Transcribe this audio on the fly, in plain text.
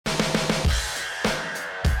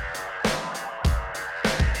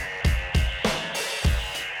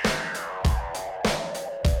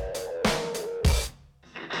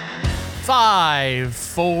5,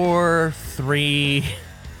 4, 3,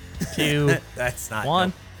 2, That's not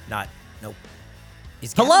 1. Nope.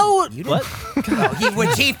 Is Hello? Gavin muted? What?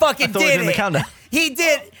 Oh, he fucking thought we were did doing the it. countdown. He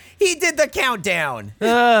did the countdown.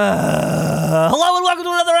 Hello and welcome to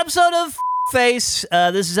another episode of Face.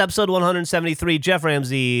 This is episode 173. Jeff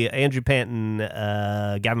Ramsey, Andrew Panton,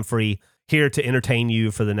 Gavin Free here to entertain you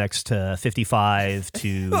for the next 55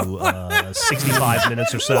 to 65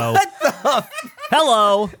 minutes or so. What the?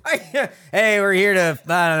 Hello. Hey, we're here to,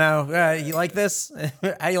 I don't know. You like this?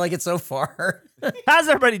 How do you like it so far? How's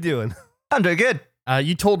everybody doing? I'm doing good.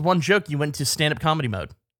 You told one joke, you went to stand-up comedy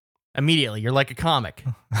mode. Immediately, you're like a comic.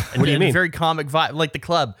 What do you mean? Very comic vibe, like the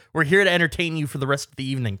club. We're here to entertain you for the rest of the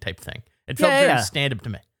evening type thing. It felt very stand-up to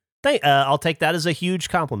me. I'll take that as a huge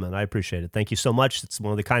compliment. I appreciate it. Thank you so much. It's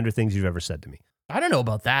one of the kinder things you've ever said to me. I don't know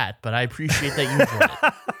about that, but I appreciate that you enjoyed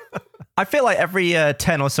it. I feel like every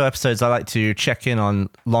 10 or so episodes, I like to check in on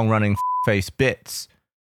long-running face bits.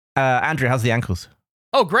 Andrew, how's the ankles?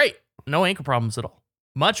 Oh, great. No ankle problems at all.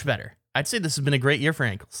 Much better. I'd say this has been a great year for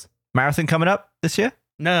ankles. Marathon coming up this year?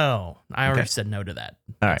 No, I already Okay. said no to that.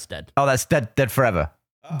 All That's right. dead. Oh, that's dead forever.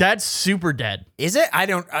 That's super dead. Is it? I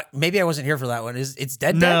don't. Maybe I wasn't here for that one. It's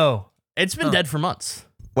dead. No, it's been dead for months.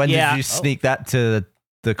 When Yeah. did you sneak that to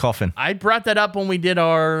the coffin? I brought that up when we did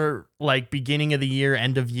our beginning of the year,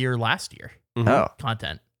 end of year last year Oh.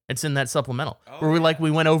 content. It's in that supplemental where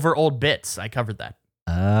we went over old bits. I covered that.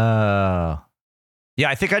 Oh. Yeah,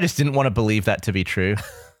 I think I just didn't want to believe that to be true.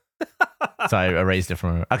 So I erased it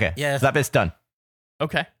from... Okay, Yeah. so that bit's done.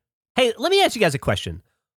 Okay. Hey, let me ask you guys a question.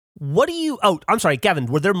 What do you... Oh, I'm sorry, Gavin,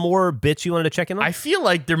 were there more bits you wanted to check in on? I feel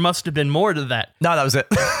like there must have been more to that. No, that was it.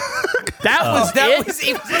 That was That it. was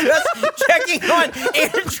just checking on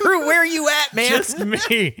Andrew. Where you at, man? Just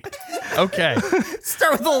me. Okay.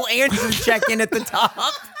 Start with a little Andrew check-in at the top.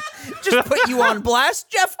 Just put you on blast.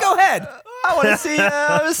 Jeff, go ahead. I want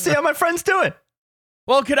to see how my friend's doing.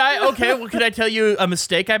 Well, could I tell you a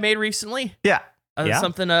mistake I made recently? Yeah. Yeah?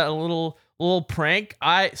 Something a little prank.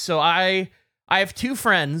 I have two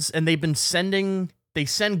friends and they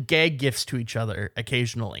send gag gifts to each other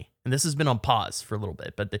occasionally. And this has been on pause for a little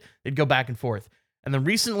bit, but they'd go back and forth. And then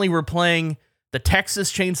recently we're playing the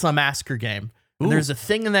Texas Chainsaw Massacre game. And there's a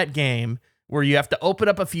thing in that game where you have to open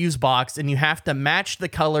up a fuse box and you have to match the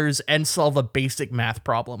colors and solve a basic math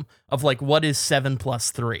problem of what is 7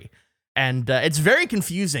 plus 3. And it's very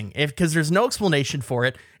confusing because there's no explanation for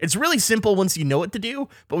it. It's really simple once you know what to do,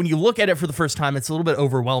 but when you look at it for the first time, it's a little bit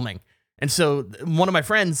overwhelming. And so one of my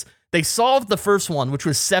friends, they solved the first one, which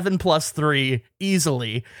was 7 plus 3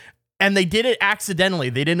 easily, and they did it accidentally.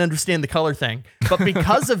 They didn't understand the color thing. But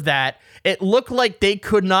because of that, it looked like they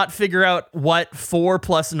could not figure out what 4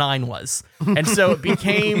 plus 9 was. And so it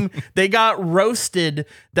became, they got roasted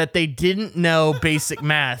that they didn't know basic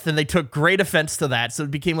math, and they took great offense to that. So it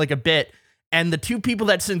became like a bit. And the two people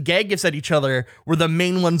that sent gag gifts at each other were the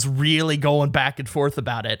main ones really going back and forth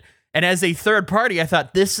about it. And as a third party, I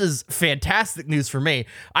thought, this is fantastic news for me.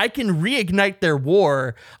 I can reignite their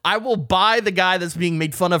war. I will buy the guy that's being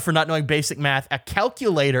made fun of for not knowing basic math a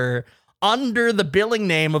calculator under the billing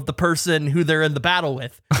name of the person who they're in the battle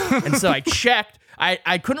with. And so I checked.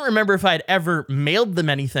 I couldn't remember if I'd ever mailed them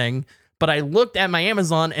anything, but I looked at my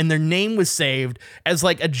Amazon and their name was saved as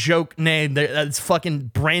a joke name. It's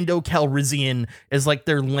fucking Brando Calrissian is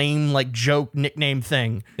their lame joke nickname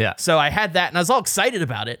thing. Yeah. So I had that and I was all excited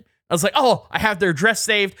about it. I was like, oh, I have their address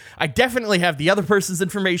saved. I definitely have the other person's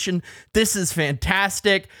information. This is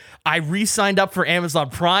fantastic. I re-signed up for Amazon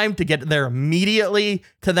Prime to get there immediately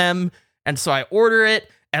to them. And so I order it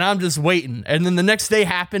and I'm just waiting. And then the next day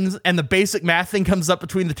happens and the basic math thing comes up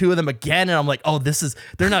between the two of them again. And I'm like, oh,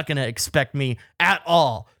 they're not going to expect me at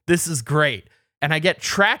all. This is great. And I get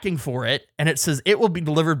tracking for it and it says it will be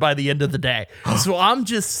delivered by the end of the day. So I'm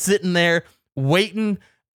just sitting there waiting,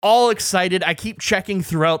 all excited. I keep checking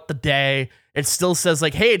throughout the day. It still says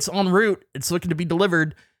hey, it's en route. It's looking to be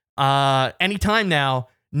delivered anytime now.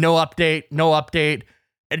 No update.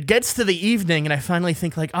 It gets to the evening and I finally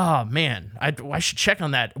think oh man, I should check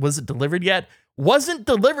on that. Was it delivered yet? Wasn't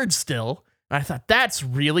delivered still. And I thought, that's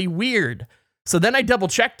really weird. So then I double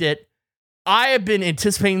checked it. I have been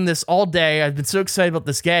anticipating this all day. I've been so excited about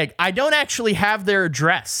this gag. I don't actually have their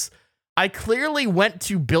address. I clearly went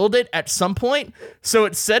to build it at some point, so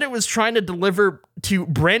it said it was trying to deliver to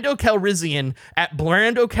Brando Calrissian at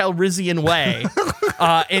Brando Calrissian Way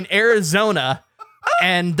in Arizona,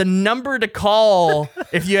 And the number to call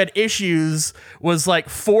if you had issues was like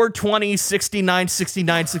 420 69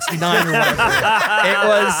 69 69 or whatever. It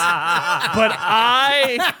was, but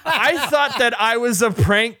I thought that I was a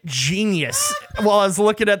prank genius while I was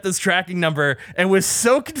looking at this tracking number and was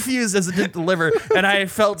so confused as it didn't deliver. And I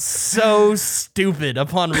felt so stupid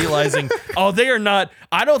upon realizing, oh, they are not,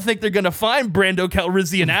 I don't think they're going to find Brando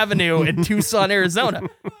Calrissian Avenue in Tucson, Arizona.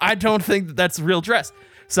 I don't think that that's a real address.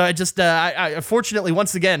 So I just, I unfortunately,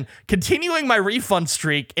 once again, continuing my refund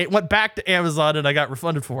streak, it went back to Amazon and I got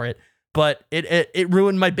refunded for it. But it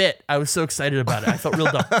ruined my bit. I was so excited about it. I felt real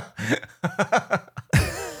dumb.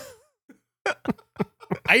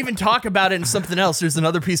 I even talk about it in something else. There's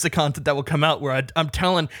another piece of content that will come out where I'm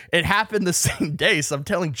telling, it happened the same day. So I'm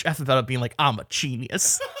telling Jeff about it being like, I'm a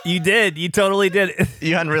genius. You did. You totally did.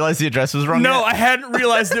 You hadn't realized the address was wrong No, yet? I hadn't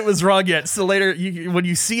realized it was wrong yet. So later, when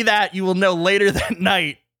you see that, you will know later that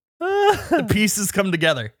night, the pieces come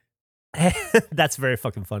together. That's very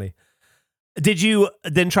fucking funny. Did you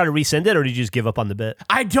then try to resend it, or did you just give up on the bit?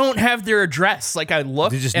 I don't have their address. Like I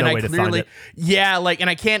looked, There's just and no I way to clearly, find it. yeah, like, and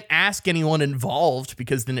I can't ask anyone involved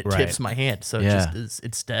because then it Right. tips my hand. So it Yeah. just is,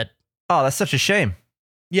 it's dead. Oh, that's such a shame.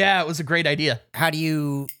 Yeah, it was a great idea. How do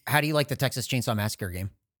you like the Texas Chainsaw Massacre game?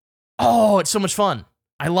 Oh, it's so much fun.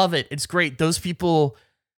 I love it. It's great. Those people,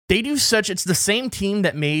 they do such, it's the same team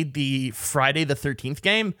that made the Friday the 13th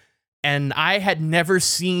game. And I had never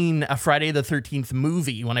seen a Friday the 13th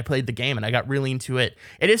movie when I played the game, and I got really into it.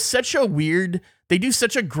 It is such a weird, they do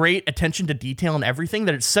such a great attention to detail and everything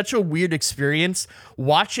that it's such a weird experience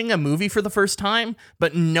watching a movie for the first time,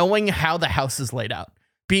 but knowing how the house is laid out.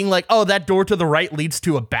 Being like, oh, that door to the right leads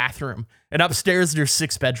to a bathroom, and upstairs there's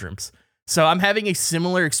 6 bedrooms. So I'm having a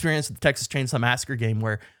similar experience with the Texas Chainsaw Massacre game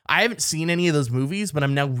where I haven't seen any of those movies, but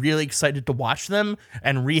I'm now really excited to watch them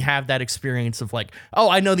and rehab that experience of like, oh,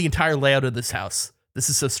 I know the entire layout of this house. This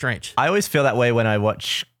is so strange. I always feel that way when I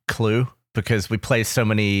watch Clue because we play so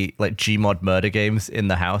many like Gmod murder games in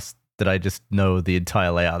the house that I just know the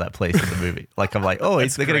entire layout of that place in the movie. Like I'm like, oh,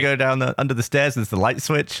 That's they're going to great. go down under the stairs and there's the light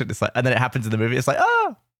switch and it's like, and then it happens in the movie. It's like,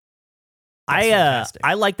 oh. That's fantastic.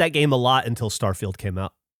 I liked that game a lot until Starfield came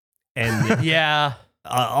out. And Yeah.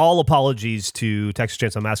 all apologies to Texas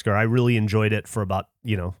Chainsaw Massacre. I really enjoyed it for about,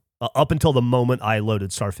 up until the moment I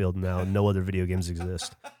loaded Starfield. Now no other video games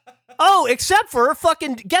exist. Oh, except for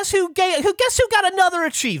fucking guess who got another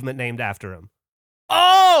achievement named after him.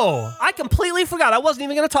 Oh, I completely forgot. I wasn't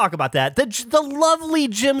even going to talk about that. The lovely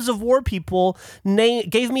Gems of War people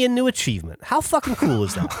gave me a new achievement. How fucking cool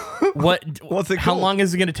is that? What's it how called? long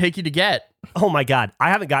is it going to take you to get? Oh my God. I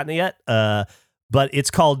haven't gotten it yet. But it's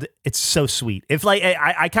so sweet. If like,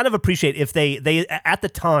 I kind of appreciate if they at the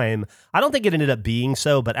time, I don't think it ended up being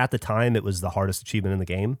so, but at the time it was the hardest achievement in the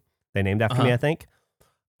game. They named after me, I think.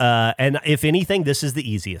 And if anything, this is the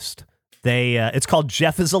easiest. It's called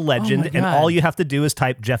Jeff is a Legend, and God. all you have to do is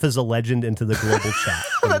type Jeff is a Legend into the global chat.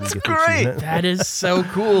 and That's you get the great. achievement. That is so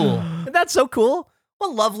cool. That's so cool.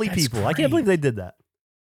 What lovely That's people. I great. can't believe they did that.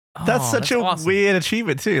 That's Oh, such a awesome. weird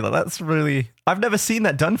achievement too. Like that's really, I've never seen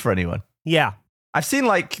that done for anyone. Yeah. I've seen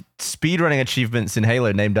like speedrunning achievements in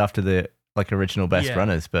Halo named after the like original best Yeah.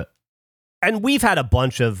 runners, but And we've had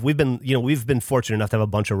we've been fortunate enough to have a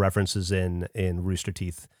bunch of references in Rooster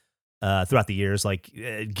Teeth throughout the years. Like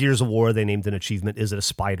Gears of War, they named an achievement, Is It a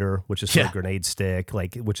Spider? Which is for a Yeah. grenade stick,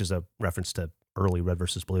 which is a reference to early Red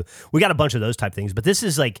versus Blue. We got a bunch of those type things, but this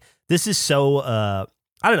is so,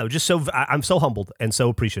 I don't know, just so, I'm so humbled and so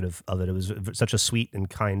appreciative of it. It was such a sweet and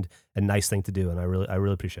kind and nice thing to do. And I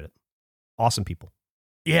really appreciate it. Awesome people.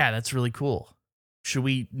 Yeah, that's really cool. Should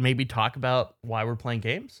we maybe talk about why we're playing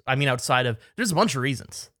games? I mean, outside of, there's a bunch of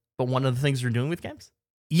reasons, but one of the things we're doing with games?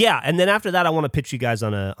 Yeah. And then after that, I want to pitch you guys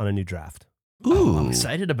on a new draft. Oh, I'm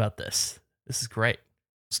excited about this. This is great.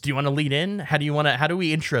 So do you want to lead in? How do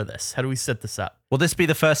we intro this? How do we set this up? will this be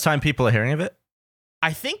the first time people are hearing of it?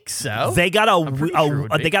 I think so. They got I'm pretty sure it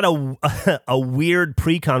would be. they got a weird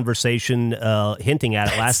pre-conversation hinting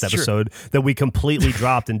at it last That's true. episode that we completely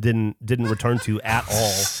dropped and didn't return to at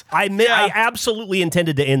all. I absolutely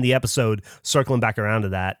intended to end the episode circling back around to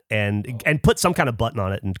that and put some kind of button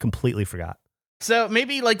on it and completely forgot. So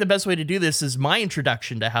maybe like the best way to do this is my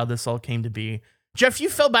introduction to how this all came to be. Jeff, you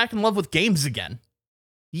fell back in love with games again.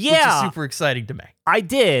 Which is Yeah, super exciting to me. I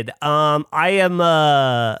did. I am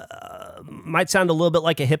might sound a little bit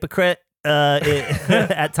like a hypocrite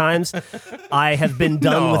at times. I have been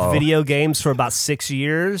done with video games for about 6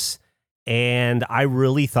 years, and I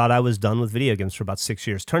really thought I was done with video games for about 6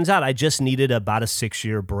 years. Turns out I just needed about a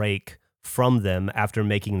 6-year break from them after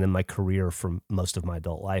making them my career for most of my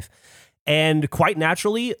adult life. And quite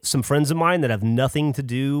naturally, some friends of mine that have nothing to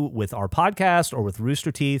do with our podcast or with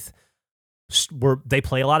Rooster Teeth, they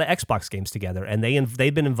play a lot of Xbox games together, and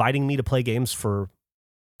they've been inviting me to play games for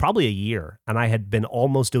probably a year, and I had been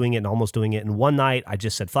almost doing it. And one night I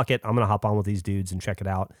just said, fuck it, I'm going to hop on with these dudes and check it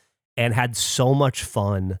out, and had so much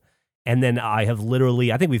fun. And then I have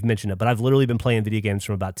literally, I think we've mentioned it, but I've literally been playing video games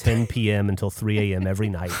from about 10 p.m. until 3 a.m. every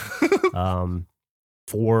night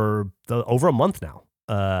for over a month now.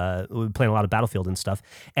 We've been playing a lot of Battlefield and stuff.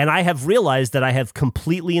 And I have realized that I have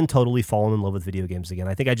completely and totally fallen in love with video games again.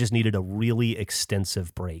 I think I just needed a really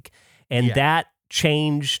extensive break. And that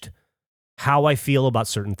changed how I feel about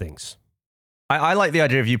certain things. I like the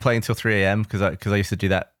idea of you playing till 3 a.m. because I used to do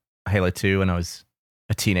that Halo 2 when I was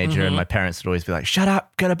a teenager, and my parents would always be like, shut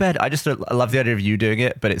up, go to bed. I love the idea of you doing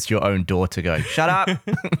it, but it's your own daughter going, shut up.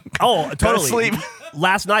 Oh, totally. Go to sleep.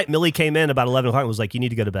 Last night, Millie came in about 11 o'clock and was like, you need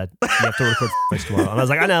to go to bed. You have to record face tomorrow. And I was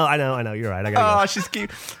like, I know. You're right. I gotta go.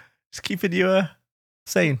 She's keeping you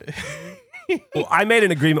sane. Well, I made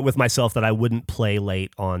an agreement with myself that I wouldn't play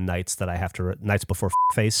late on nights that I have to, nights before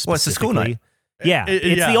face. Well, it's a school night. Yeah,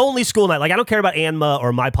 it's the only school night. Like, I don't care about Anma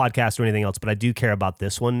or my podcast or anything else, but I do care about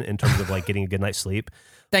this one in terms of like getting a good night's sleep.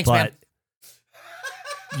 Thanks, man.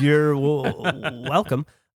 You're welcome.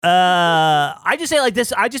 I just say like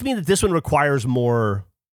this. I just mean that this one requires more,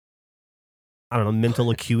 I don't know, mental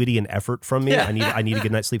acuity and effort from me. I need a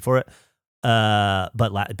good night's sleep for it.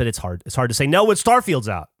 But it's hard. It's hard to say no when Starfield's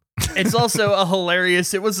out. It's also a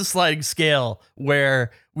hilarious, it was a sliding scale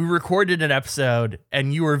where we recorded an episode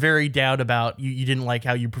and you were very down about, you didn't like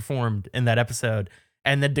how you performed in that episode,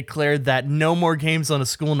 and then declared that no more games on a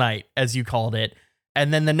school night, as you called it.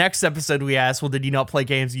 And then the next episode we asked, well, did you not play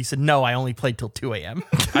games? You said, no, I only played till 2 a.m.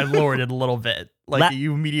 I lowered it a little bit. Like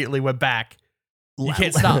you immediately went back. You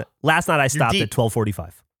can't stop. Last night I stopped at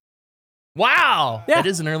 12:45. Wow. Yeah. It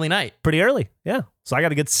is an early night. Pretty early. Yeah. So I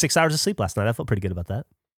got a good 6 hours of sleep last night. I felt pretty good about that.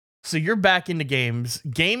 So you're back into games.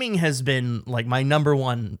 Gaming has been like my number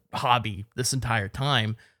one hobby this entire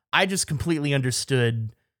time. I just completely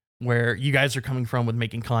understood where you guys are coming from with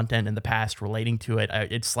making content in the past relating to it.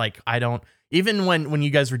 It's like, I don't, even when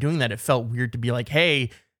you guys were doing that, it felt weird to be like,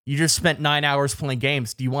 hey, you just spent 9 hours playing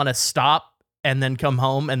games. Do you want to stop and then come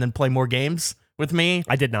home and then play more games with me?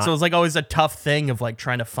 I did not. So it was like always a tough thing of like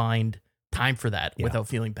trying to find time for that without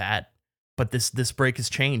feeling bad. But this break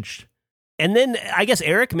has changed. And then I guess,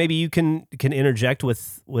 Eric, maybe you can interject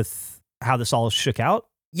with how this all shook out.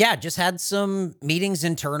 Yeah, just had some meetings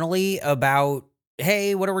internally about,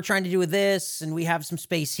 hey, what are we trying to do with this? And we have some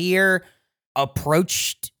space here.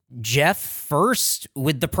 Approached Jeff first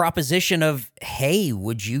with the proposition of, hey,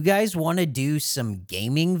 would you guys want to do some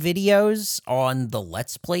gaming videos on the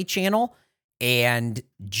Let's Play channel? And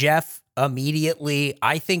Jeff immediately,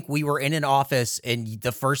 I think we were in an office and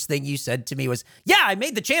the first thing you said to me was, yeah, I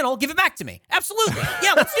made the channel. Give it back to me. Absolutely.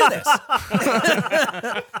 Yeah, let's do this.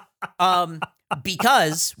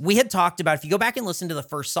 Because we had talked about, if you go back and listen to the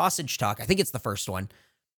first Sausage Talk, I think it's the first one,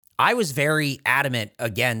 I was very adamant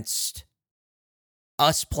against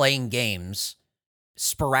us playing games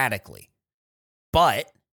sporadically.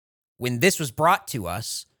 But when this was brought to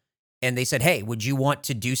us and they said, hey, would you want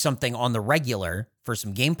to do something on the regular for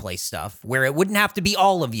some gameplay stuff where it wouldn't have to be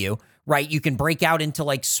all of you, right? You can break out into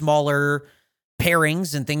like smaller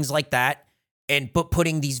pairings and things like that. And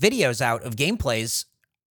putting these videos out of gameplays,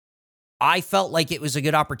 I felt like it was a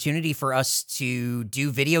good opportunity for us to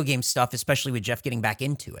do video game stuff, especially with Jeff getting back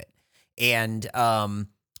into it. And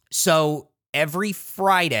so every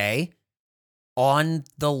Friday on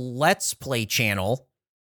the Let's Play channel,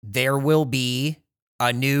 there will be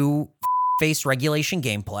a new face regulation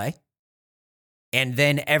gameplay. And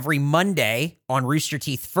then every Monday on Rooster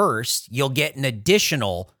Teeth First, you'll get an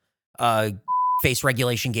additional face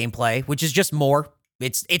regulation gameplay, which is just more.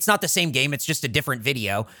 It's not the same game. It's just a different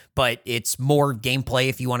video, but it's more gameplay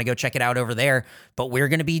if you want to go check it out over there. But we're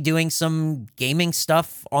going to be doing some gaming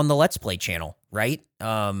stuff on the Let's Play channel, right?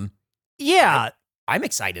 Yeah. I'm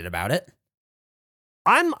excited about it.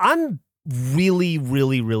 I'm really,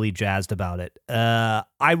 really, really jazzed about it.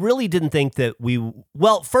 I really didn't think that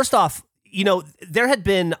well, first off, you know, there had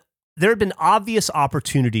been obvious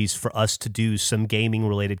opportunities for us to do some gaming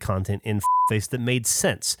related content in Face that made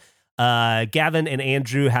sense. Gavin and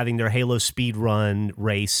Andrew having their Halo speed run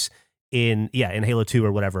race in Halo 2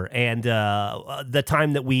 or whatever. And the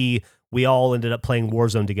time that we all ended up playing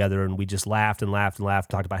Warzone together and we just laughed and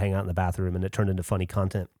talked about hanging out in the bathroom, and it turned into funny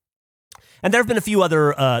content. And there've been a few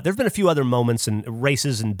other moments and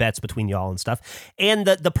races and bets between y'all and stuff. And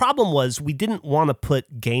the problem was we didn't want to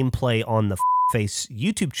put gameplay on the Face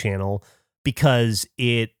YouTube channel because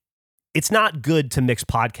it it's not good to mix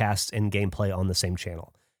podcasts and gameplay on the same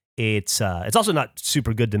channel. It's also not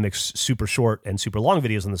super good to mix super short and super long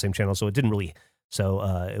videos on the same channel. So it didn't really. So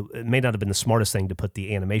it may not have been the smartest thing to put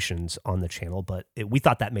the animations on the channel, but we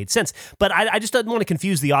thought that made sense. But I just didn't want to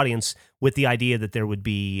confuse the audience with the idea that there would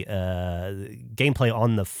be gameplay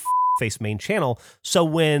on the Face main channel. So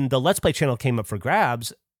when the Let's Play channel came up for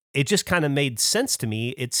grabs, it just kind of made sense to me.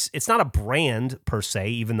 It's not a brand per se,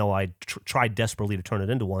 even though I tried desperately to turn it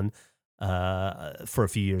into one for a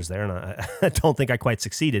few years there, and I don't think I quite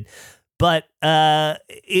succeeded. But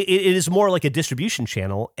it is more like a distribution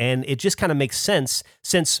channel, and it just kind of makes sense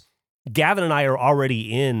since Gavin and I are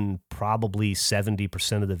already in probably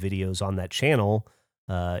 70% of the videos on that channel.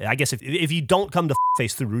 I guess if you don't come to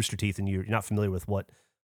Face through Rooster Teeth and you're not familiar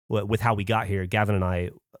with how we got here, Gavin and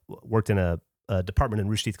I worked in a department in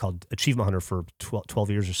Rooster Teeth called Achievement Hunter for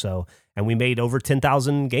 12 years or so, and we made over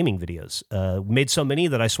 10,000 gaming videos. We made so many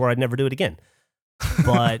that I swore I'd never do it again.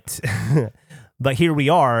 But but here we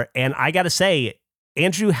are, and I got to say,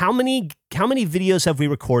 Andrew, how many videos have we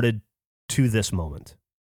recorded to this moment?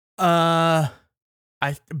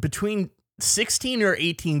 Between 16 or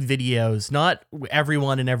 18 videos, not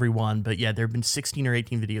everyone, but yeah, there have been 16 or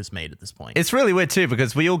 18 videos made at this point. It's really weird too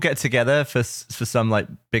because we all get together for some like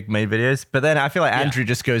big main videos, but then I feel like Andrew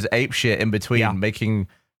just goes ape shit in between making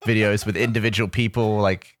videos with individual people,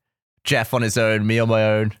 like Jeff on his own, me on my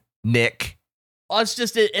own, Nick. Well, it's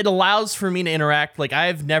just it allows for me to interact. Like,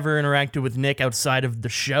 I've never interacted with Nick outside of the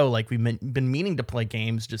show. Like, we've been meaning to play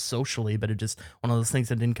games just socially, but it just one of those things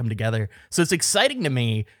that didn't come together. So it's exciting to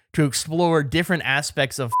me to explore different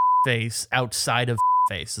aspects of Face outside of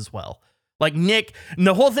Face as well. Like Nick, and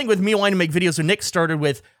the whole thing with me wanting to make videos with Nick started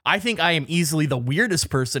with, I think I am easily the weirdest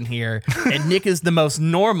person here, and Nick is the most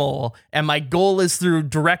normal, and my goal is through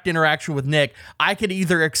direct interaction with Nick, I could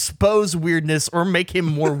either expose weirdness or make him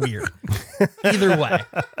more weird. Either way.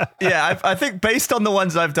 Yeah, I think based on the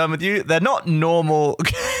ones I've done with you, they're not normal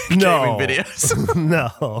gaming videos.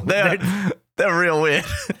 No. They're real weird.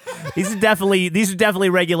 These are definitely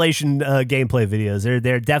regulation gameplay videos.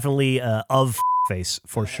 They're definitely of Face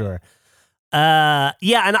for sure.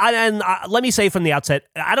 And let me say from the outset,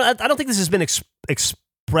 I don't think this has been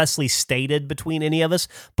expressly stated between any of us,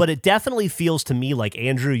 but it definitely feels to me like,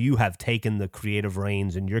 Andrew, you have taken the creative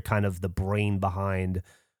reins and you're kind of the brain behind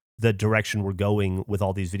the direction we're going with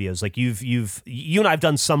all these videos. Like you and I've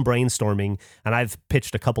done some brainstorming and I've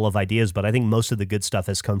pitched a couple of ideas, but I think most of the good stuff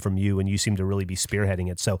has come from you and you seem to really be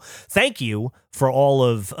spearheading it. So thank you for all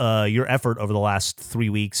of your effort over the last 3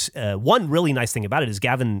 weeks. One really nice thing about it is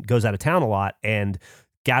Gavin goes out of town a lot, and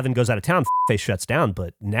Gavin goes out of town, Face shuts down.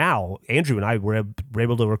 But now Andrew and I were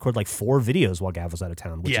able to record like 4 videos while Gav was out of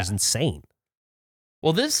town, which is insane.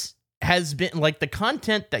 Well, this has been like the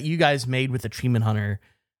content that you guys made with Achievement Hunter.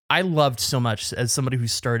 I loved so much as somebody who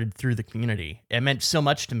started through the community. It meant so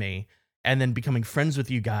much to me. And then becoming friends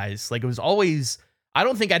with you guys, like it was always, I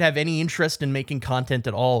don't think I'd have any interest in making content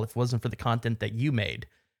at all if it wasn't for the content that you made.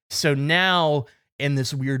 So now in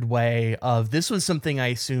this weird way of, this was something I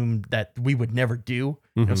assumed that we would never do,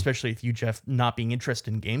 you know, especially with you, Jeff, not being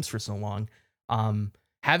interested in games for so long.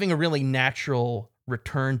 Having a really natural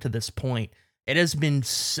return to this point, it has been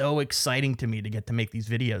so exciting to me to get to make these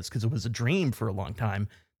videos because it was a dream for a long time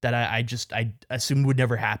that I assumed would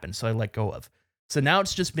never happen, so I let go of. So now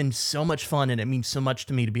it's just been so much fun, and it means so much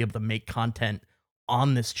to me to be able to make content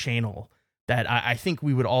on this channel that I think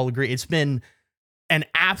we would all agree. It's been an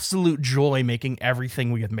absolute joy making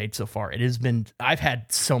everything we have made so far. It has been, I've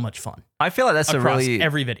had so much fun. I feel like that's a really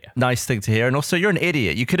every video. Nice thing to hear. And also, you're an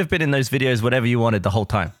idiot. You could have been in those videos whatever you wanted the whole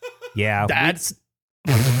time. Yeah. That's...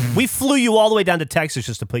 We flew you all the way down to Texas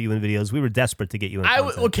just to put you in videos. We were desperate to get you in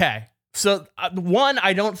content. Okay. So one,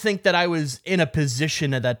 I don't think that I was in a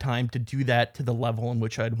position at that time to do that to the level in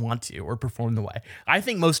which I'd want to or perform the way. I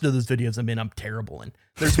think most of those videos I'm terrible in.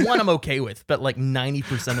 There's one I'm okay with, but like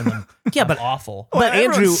 90% of them I'm awful. Well, but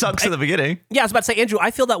Andrew sucks at the beginning. Yeah, I was about to say, Andrew,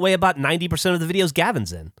 I feel that way about 90% of the videos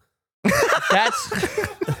Gavin's in. That's...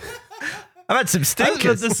 I've had some stinkers. I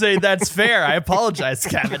was about to say that's fair. I apologize,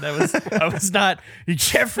 Gavin. I was not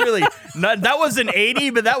Jeff. Really, that was an 80,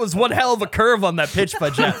 but that was one hell of a curve on that pitch by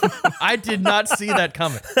Jeff. I did not see that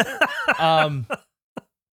coming.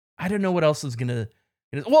 I don't know what else is gonna.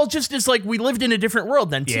 Well, just it's like we lived in a different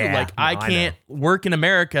world then too. Yeah, like I can't work in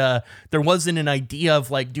America. There wasn't an idea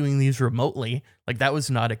of like doing these remotely. Like that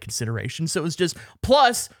was not a consideration. So it was just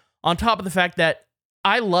plus on top of the fact that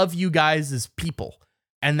I love you guys as people.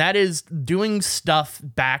 And that is doing stuff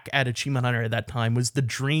back at Achievement Hunter at that time was the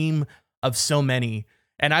dream of so many.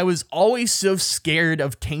 And I was always so scared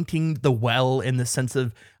of tainting the well, in the sense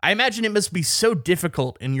of, I imagine it must be so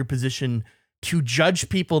difficult in your position to judge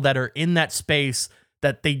people that are in that space,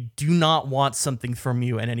 that they do not want something from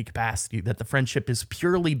you in any capacity, that the friendship is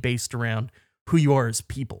purely based around who you are as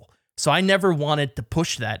people. So I never wanted to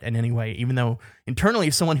push that in any way, even though internally,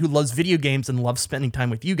 as someone who loves video games and loves spending time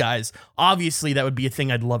with you guys, obviously that would be a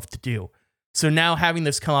thing I'd love to do. So now having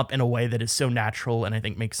this come up in a way that is so natural and I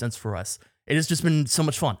think makes sense for us, it has just been so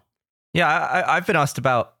much fun. Yeah, I've been asked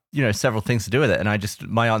about, several things to do with it.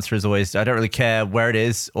 And my answer is always, I don't really care where it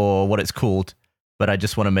is or what it's called, but I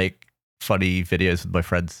just want to make funny videos with my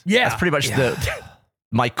friends. Yeah. That's pretty much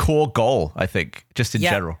my core goal, I think, just in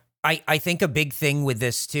general. I think a big thing with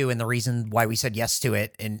this too, and the reason why we said yes to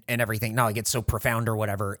it and everything, not like it's so profound or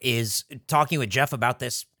whatever, is talking with Jeff about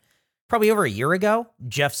this probably over a year ago.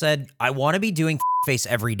 Jeff said, I want to be doing face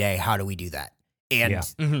every day. How do we do that? And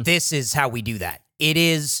this is how we do that. It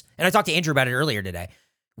is, and I talked to Andrew about it earlier today.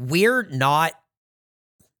 We're not,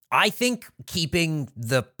 I think keeping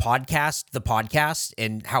the podcast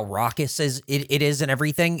and how raucous it is and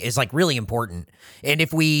everything is like really important. And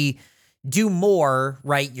if we do more,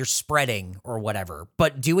 right, you're spreading or whatever,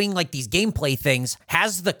 but doing like these gameplay things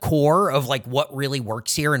has the core of like what really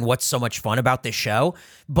works here and what's so much fun about this show,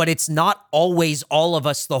 but it's not always all of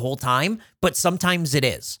us the whole time, but sometimes it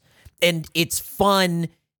is. And it's fun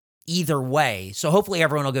either way. So hopefully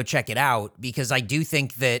everyone will go check it out, because I do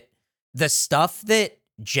think that the stuff that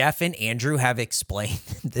Jeff and Andrew have explained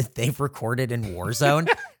that they've recorded in Warzone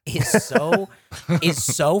is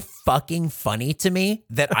so fucking funny to me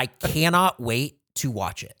that I cannot wait to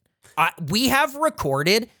watch it. We have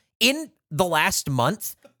recorded in the last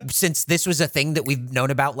month, since this was a thing that we've known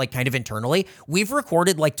about, like kind of internally, we've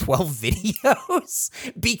recorded like 12 videos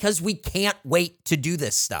because we can't wait to do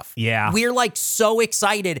this stuff. Yeah. We're like so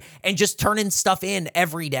excited and just turning stuff in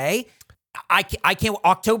every day. I can't.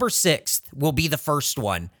 October 6th will be the first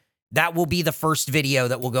one. That will be the first video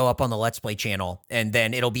that will go up on the Let's Play channel. And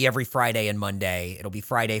then it'll be every Friday and Monday. It'll be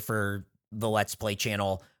Friday for the Let's Play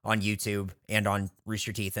channel on YouTube and on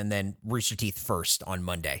Rooster Teeth, and then Rooster Teeth first on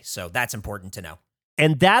Monday. So that's important to know.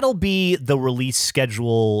 And that'll be the release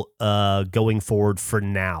schedule going forward for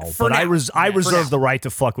now. I reserve the right to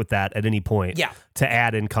fuck with that at any point. Yeah. To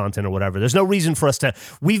add in content or whatever. There's no reason for us to.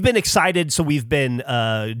 We've been excited, so we've been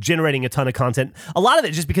generating a ton of content. A lot of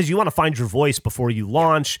it just because you want to find your voice before you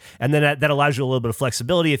launch, and then that allows you a little bit of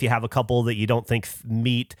flexibility. If you have a couple that you don't think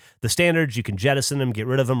meet the standards, you can jettison them, get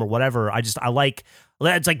rid of them, or whatever. I like.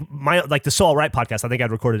 It's like the So All Right podcast. I think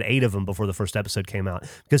I'd recorded 8 of them before the first episode came out,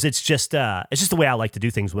 because it's just the way I like to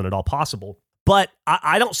do things when at all possible. But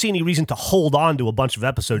I don't see any reason to hold on to a bunch of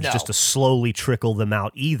episodes just to slowly trickle them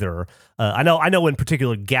out either. I know in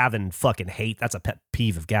particular Gavin fucking that's a pet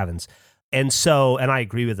peeve of Gavin's. And I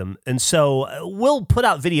agree with him. And so we'll put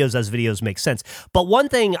out videos as videos make sense. But one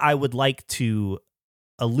thing I would like to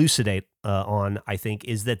elucidate on, I think,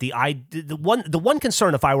 is that the one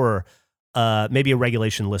concern, if I were maybe a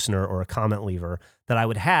regulation listener or a comment leaver, that I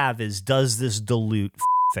would have is, does this dilute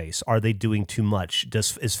face? Are they doing too much?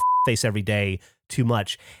 Is face every day too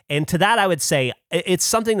much? And to that, I would say it's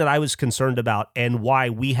something that I was concerned about, and why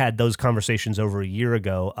we had those conversations over a year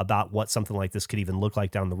ago about what something like this could even look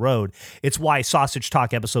like down the road. It's why Sausage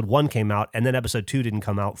Talk episode 1 came out, and then episode 2 didn't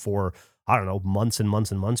come out for, I don't know, months and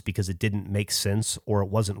months and months, because it didn't make sense, or it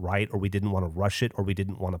wasn't right, or we didn't want to rush it, or we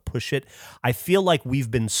didn't want to push it. I feel like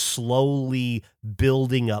we've been slowly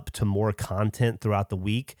building up to more content throughout the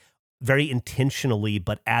week, very intentionally,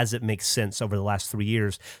 but as it makes sense over the last 3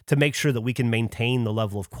 years, to make sure that we can maintain the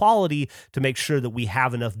level of quality, to make sure that we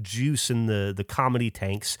have enough juice in the comedy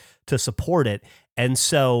tanks to support it. And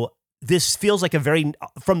so this feels like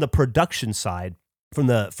from the production side, from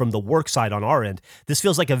the work side on our end, this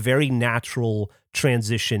feels like a very natural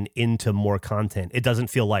transition into more content. It doesn't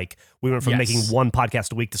feel like we went from making one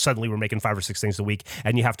podcast a week to suddenly we're making 5 or 6 things a week,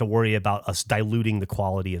 and you have to worry about us diluting the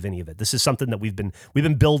quality of any of it. This is something that we've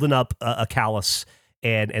been building up a callus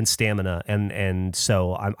and stamina, and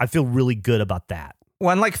so I feel really good about that.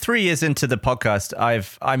 Well, and like 3 years into the podcast,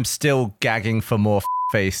 I'm still gagging for more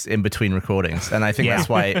face in between recordings, and I think that's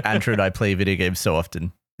why Andrew and I play video games so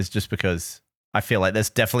often. It's just because I feel like there's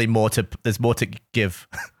definitely more to give.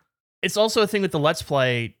 It's also a thing with the Let's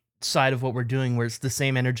Play side of what we're doing, where it's the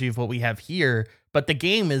same energy of what we have here, but the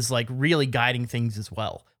game is like really guiding things as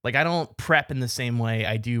well. Like, I don't prep in the same way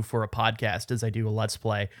I do for a podcast as I do a Let's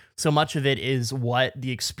Play. So much of it is what the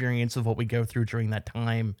experience of what we go through during that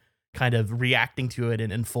time kind of reacting to it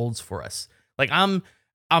and unfolds for us. Like,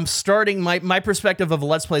 I'm starting my perspective of a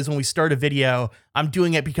Let's Play is when we start a video, I'm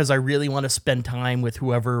doing it because I really want to spend time with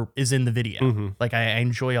whoever is in the video. Like I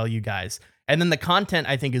enjoy all you guys. And then the content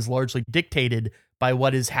I think is largely dictated by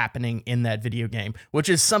what is happening in that video game, which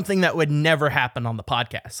is something that would never happen on the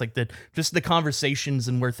podcast. Like just the conversations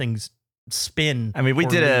and where things spin. I mean, we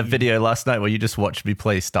did a video last night where you just watched me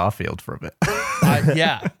play Starfield for a bit.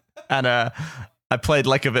 Yeah. And I played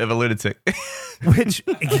like a bit of a lunatic. Which,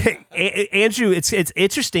 Andrew, it's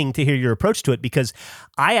interesting to hear your approach to it, because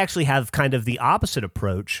I actually have kind of the opposite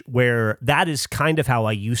approach, where that is kind of how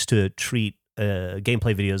I used to treat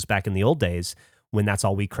gameplay videos back in the old days when that's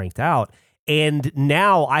all we cranked out. And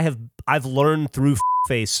now I've learned through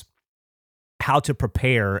Face how to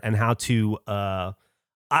prepare and how to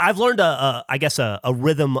I've learned a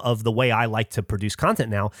rhythm of the way I like to produce content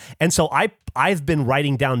now. And so I've been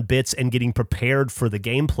writing down bits and getting prepared for the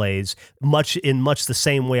gameplays much the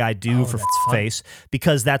same way I do for Face,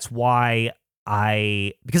 because that's just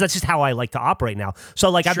how I like to operate now. So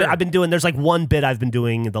like I've been doing, there's like one bit I've been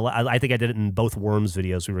doing, I think I did it in both Worms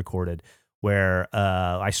videos we recorded, where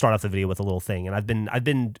I start off the video with a little thing, and I've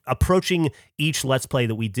been approaching each Let's Play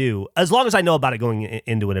that we do, as long as I know about it going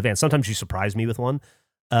into an advance. Sometimes you surprise me with one,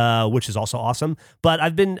 which is also awesome. But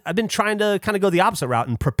I've been trying to kind of go the opposite route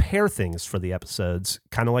and prepare things for the episodes,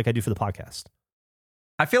 kind of like I do for the podcast.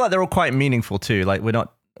 I feel like they're all quite meaningful too. Like we don't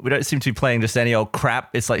seem to be playing just any old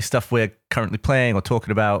crap. It's like stuff we're currently playing or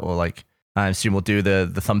talking about, or like I assume we'll do the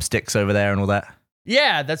thumbsticks over there and all that.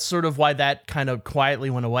 Yeah, that's sort of why that kind of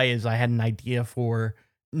quietly went away, is I had an idea for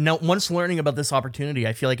once learning about this opportunity,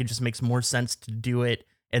 I feel like it just makes more sense to do it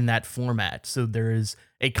in that format. So there is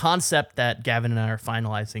a concept that Gavin and I are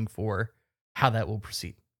finalizing for how that will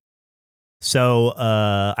proceed. So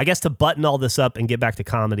I guess to button all this up and get back to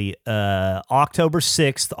comedy, October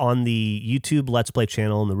 6th on the YouTube Let's Play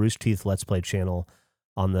channel and the Rooster Teeth Let's Play channel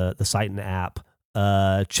on the site and app.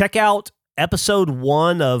 Check out episode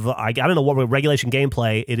 1 of, I don't know what, Regulation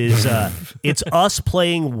Gameplay. It is it's us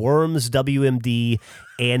playing Worms WMD,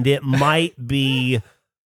 and it might be...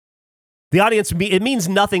 The audience, it means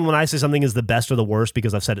nothing when I say something is the best or the worst,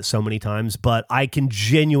 because I've said it so many times, but I can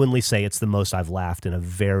genuinely say it's the most I've laughed in a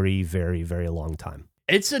very, very, very long time.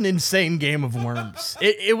 It's an insane game of Worms.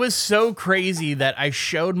 It was so crazy that I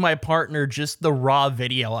showed my partner just the raw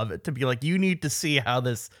video of it to be like, you need to see how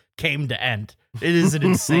this came to end. It is an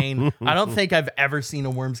insane. I don't think I've ever seen a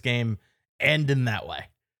Worms game end in that way.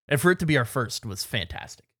 And for it to be our first was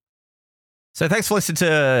fantastic. So thanks for listening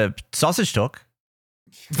to Sausage Talk.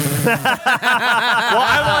 Well,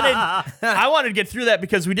 I wanted to get through that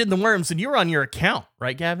because we did the Worms and you were on your account,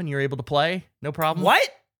 right, Gavin? You were able to play, no problem. What?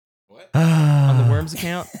 On the Worms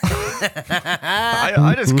account?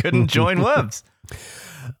 I just couldn't join Worms.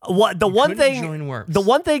 What the one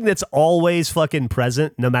thing that's always fucking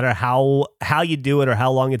present, no matter how you do it or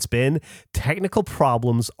how long it's been, technical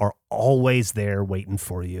problems are always there waiting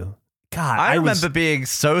for you. God, I remember being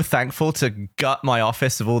so thankful to gut my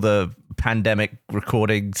office of all the pandemic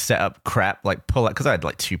recording setup crap, like pull out, because I had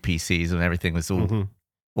like 2 PCs and everything was all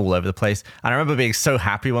over the place. And I remember being so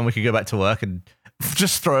happy when we could go back to work and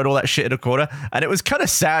just throwing all that shit in a corner. And it was kind of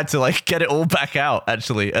sad to like get it all back out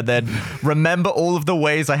actually, and then remember all of the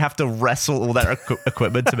ways I have to wrestle all that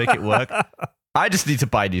equipment to make it work. I just need to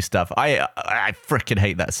buy new stuff. I freaking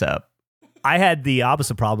hate that setup. I had the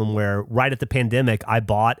opposite problem where right at the pandemic, I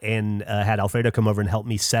bought and had Alfredo come over and help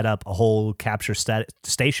me set up a whole capture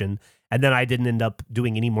station. And then I didn't end up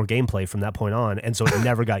doing any more gameplay from that point on. And so it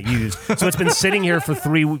never got used. So it's been sitting here for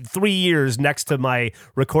three years next to my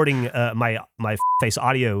recording, my Face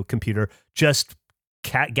audio computer, just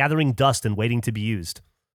gathering dust and waiting to be used.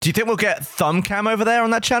 Do you think we'll get thumb cam over there on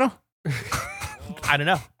that channel? I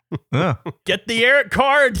don't know. Get the Eric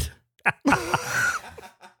card.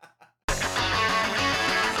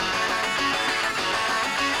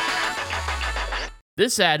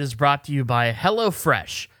 This ad is brought to you by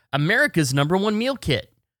HelloFresh, America's #1 meal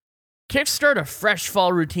kit. Kickstart a fresh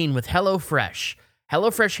fall routine with HelloFresh.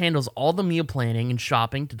 HelloFresh handles all the meal planning and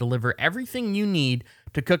shopping to deliver everything you need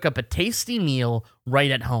to cook up a tasty meal right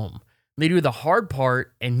at home. They do the hard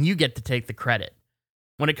part, and you get to take the credit.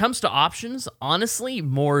 When it comes to options, honestly,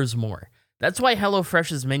 more is more. That's why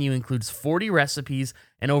HelloFresh's menu includes 40 recipes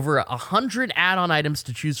and over 100 add-on items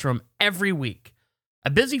to choose from every week. A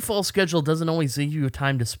busy fall schedule doesn't always leave you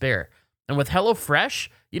time to spare. And with HelloFresh,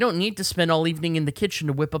 you don't need to spend all evening in the kitchen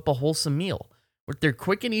to whip up a wholesome meal. With their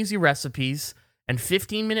quick and easy recipes and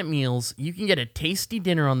 15-minute meals, you can get a tasty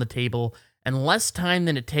dinner on the table in less time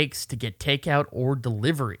than it takes to get takeout or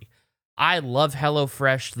delivery. I love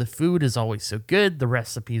HelloFresh. The food is always so good. The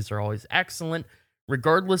recipes are always excellent.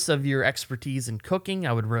 Regardless of your expertise in cooking,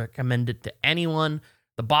 I would recommend it to anyone.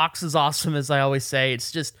 The box is awesome, as I always say.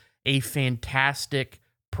 It's just a fantastic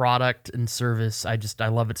product and service. I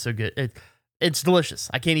love it so good. It's delicious.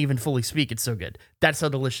 I can't even fully speak. It's so good. That's how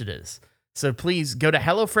delicious it is. So please go to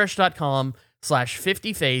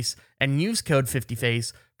HelloFresh.com/50face and use code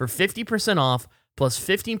 50face for 50% off plus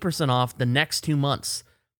 15% off the next 2 months.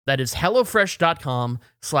 That is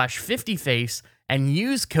HelloFresh.com/50face and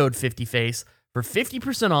use code 50face for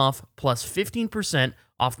 50% off plus 15%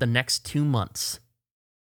 off the next 2 months.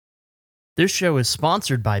 This show is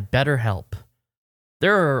sponsored by BetterHelp.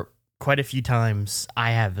 There are quite a few times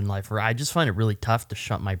I have in life where I just find it really tough to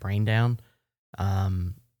shut my brain down,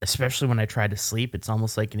 especially when I try to sleep. It's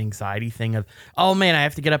almost like an anxiety thing of, oh man, I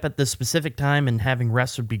have to get up at this specific time and having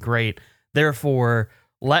rest would be great. Therefore,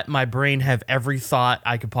 let my brain have every thought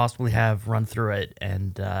I could possibly have run through it,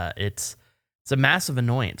 and it's a massive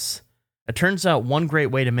annoyance. It turns out one great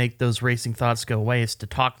way to make those racing thoughts go away is to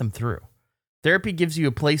talk them through. Therapy gives you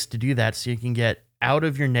a place to do that so you can get out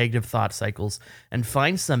of your negative thought cycles and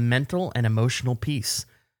find some mental and emotional peace.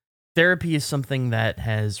 Therapy is something that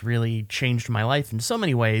has really changed my life in so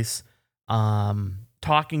many ways.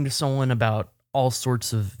 Talking to someone about all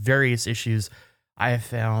sorts of various issues I have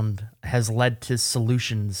found has led to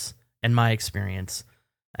solutions in my experience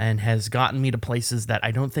and has gotten me to places that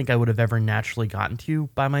I don't think I would have ever naturally gotten to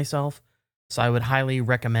by myself. So I would highly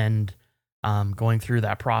recommend going through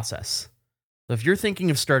that process. So if you're thinking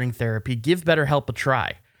of starting therapy, give BetterHelp a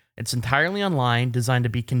try. It's entirely online, designed to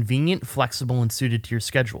be convenient, flexible, and suited to your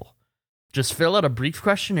schedule. Just fill out a brief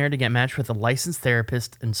questionnaire to get matched with a licensed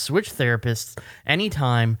therapist and switch therapists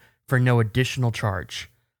anytime for no additional charge.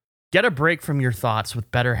 Get a break from your thoughts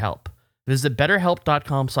with BetterHelp. Visit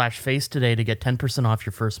betterhelp.com/face today to get 10% off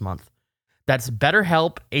your first month. That's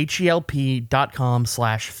BetterHelp, HELP.com/face.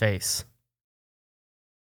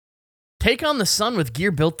 Take on the sun with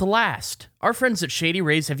gear built to last. Our friends at Shady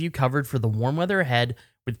Rays have you covered for the warm weather ahead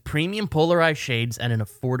with premium polarized shades at an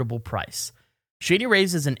affordable price. Shady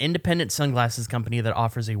Rays is an independent sunglasses company that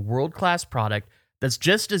offers a world-class product that's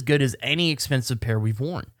just as good as any expensive pair we've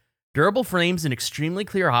worn. Durable frames and extremely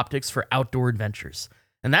clear optics for outdoor adventures.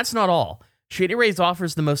 And that's not all. Shady Rays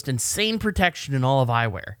offers the most insane protection in all of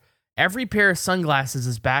eyewear. Every pair of sunglasses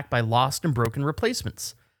is backed by lost and broken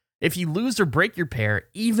replacements. If you lose or break your pair,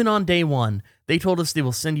 even on day one, they told us they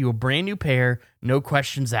will send you a brand new pair, no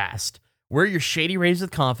questions asked. Wear your Shady Rays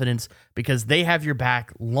with confidence because they have your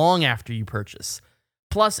back long after you purchase.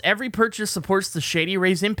 Plus, every purchase supports the Shady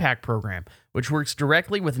Rays Impact Program, which works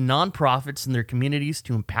directly with nonprofits in their communities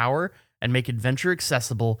to empower and make adventure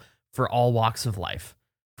accessible for all walks of life.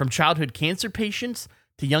 From childhood cancer patients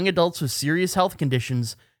to young adults with serious health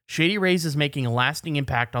conditions, Shady Rays is making a lasting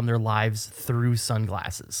impact on their lives through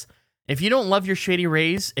sunglasses. If you don't love your Shady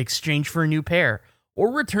Rays, exchange for a new pair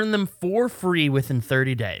or return them for free within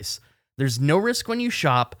 30 days. There's no risk when you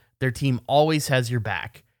shop. Their team always has your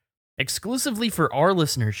back. Exclusively for our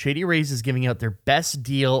listeners, Shady Rays is giving out their best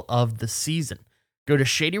deal of the season. Go to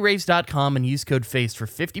shadyrays.com and use code FACE for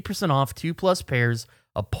 50% off 2+ pairs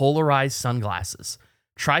of polarized sunglasses.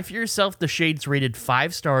 Try for yourself the shades rated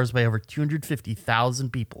 5 stars by over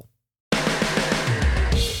 250,000 people.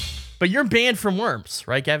 But you're banned from Worms,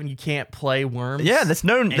 right, Gavin? You can't play Worms. Yeah, there's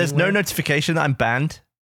no notification that I'm banned.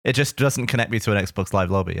 It just doesn't connect me to an Xbox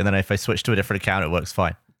Live lobby. And then if I switch to a different account, it works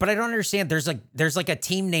fine. But I don't understand. There's like a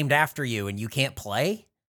team named after you and you can't play?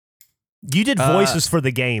 You did voices for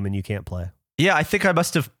the game and you can't play. Yeah, I think I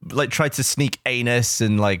must have tried to sneak anus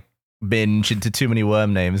and binge into too many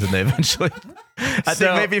worm names, and they eventually. I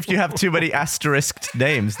think maybe if you have too many asterisked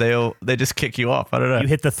names, they just kick you off. I don't know. You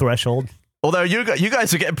hit the threshold. Although you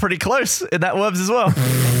guys are getting pretty close in that Worms as well.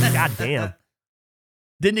 God damn.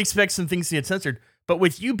 Didn't expect some things to get censored, but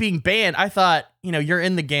with you being banned, I thought you're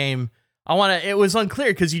in the game. It was unclear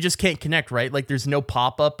because you just can't connect, right? Like there's no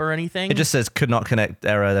pop up or anything. It just says could not connect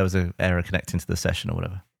error. There was an error connecting to the session or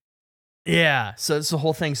whatever. Yeah, so it's the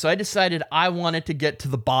whole thing. So I decided I wanted to get to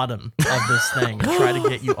the bottom of this thing and try to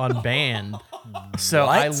get you unbanned. So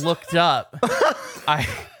What? I looked up,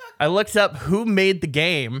 I looked up who made the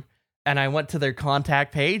game, and I went to their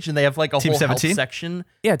contact page, and they have like a Team whole 17? help section.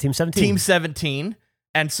 Yeah, Team 17. Team 17.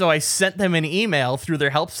 And so I sent them an email through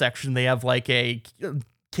their help section. They have like a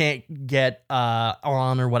can't get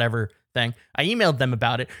on or whatever thing. I emailed them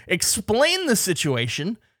about it, explained the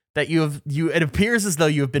situation. That it appears as though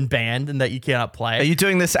you have been banned and that you cannot play. Are you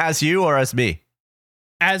doing this as you or as me?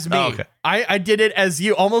 As me. Oh, okay. I did it as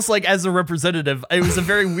you, almost like as a representative. It was a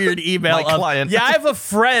very weird email. My client. Yeah, I have a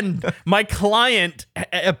friend. My client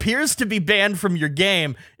appears to be banned from your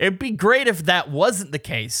game. It'd be great if that wasn't the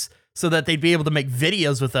case. so that they'd be able to make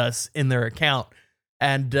videos with us in their account.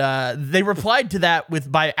 And they replied to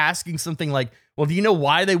that by asking something like, well, do you know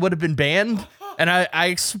why they would have been banned? And I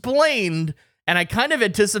explained, and I kind of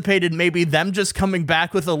anticipated maybe them just coming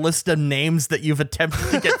back with a list of names that you've attempted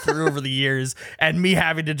to get through over the years, and me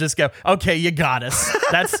having to just go, okay, you got us.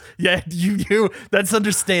 That's that's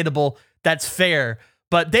understandable. That's fair.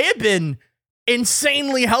 But they have been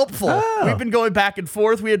insanely helpful. Oh. We've been going back and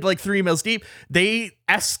forth. We had like 3 emails deep. They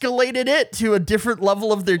escalated it to a different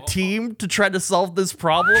level of their team to try to solve this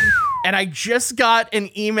problem. And I just got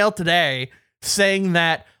an email today saying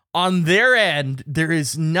that on their end, there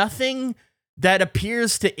is nothing that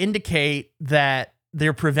appears to indicate that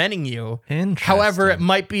they're preventing you. However, it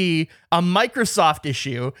might be a Microsoft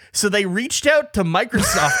issue. So they reached out to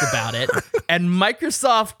Microsoft about it, and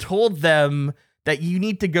Microsoft told them that you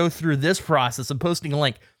need to go through this process. I'm posting a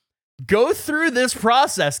link. Go through this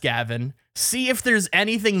process, Gavin. See if there's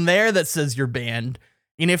anything there that says you're banned.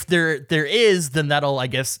 And if there is, then that'll, I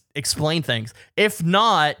guess, explain things. If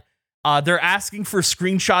not, they're asking for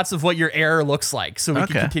screenshots of what your error looks like so we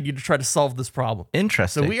can continue to try to solve this problem.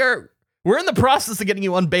 Interesting. So we're in the process of getting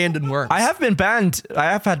you unbanned and worms. I have been banned. I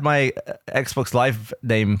have had my Xbox Live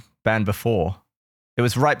name banned before. It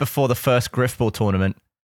was right before the first Griffball tournament.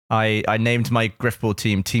 I named my Griffball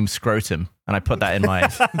team Team Scrotum, and I put that in my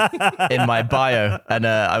in my bio, and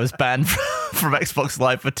I was banned from Xbox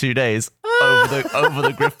Live for 2 days over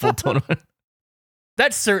the Griffball tournament.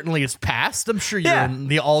 That certainly is passed. I'm sure you're in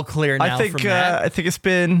the all clear now. I think it's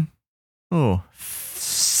been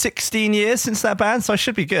 16 years since that ban, so I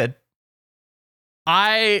should be good.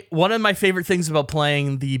 One of my favorite things about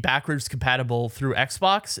playing the backwards compatible through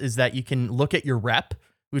Xbox is that you can look at your rep,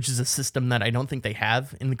 which is a system that I don't think they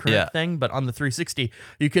have in the current thing, but on the 360,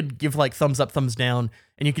 you could give like thumbs up, thumbs down,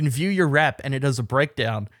 and you can view your rep, and it does a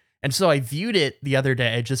breakdown. And so I viewed it the other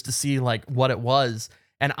day just to see like what it was,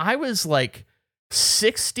 and I was like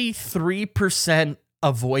 63%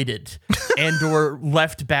 avoided and or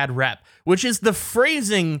left bad rep, which is the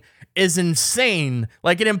phrasing is insane.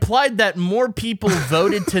 Like it implied that more people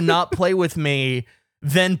voted to not play with me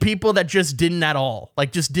than people that just didn't at all,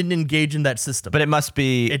 like just didn't engage in that system. But it must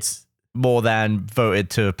be more than voted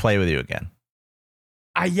to play with you again.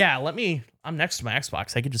 I'm next to my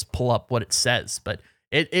Xbox. I could just pull up what it says, but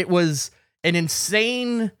it was an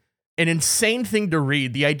insane thing to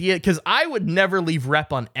read. The idea, because I would never leave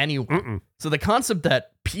rep on anyone. So the concept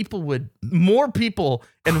that more people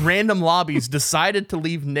in random lobbies decided to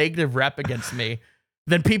leave negative rep against me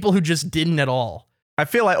than people who just didn't at all. I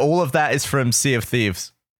feel like all of that is from Sea of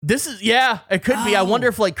Thieves. It could be. I wonder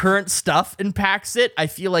if like current stuff impacts it. I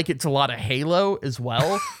feel like it's a lot of Halo as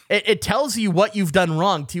well. It tells you what you've done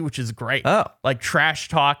wrong too, which is great. Like trash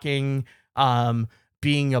talking,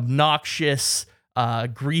 being obnoxious,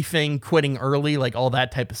 griefing, quitting early, like all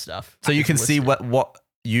that type of stuff. So you can see what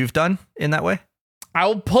you've done in that way?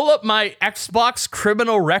 I'll pull up my Xbox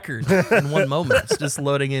criminal record in one moment. It's just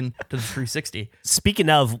loading into the 360. Speaking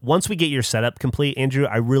of, once we get your setup complete, Andrew,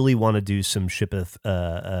 I really want to do some Ship of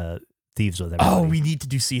Thieves with everybody. Oh, we need to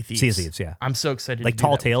do Sea of Thieves. Sea of Thieves, yeah. I'm so excited. Like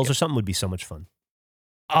Tall Tales or something would be so much fun.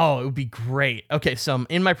 Oh, it would be great. Okay, so I'm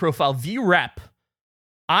in my profile, view rep.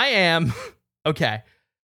 I am,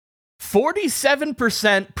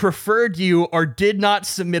 47% preferred you or did not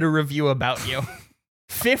submit a review about you.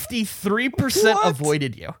 53%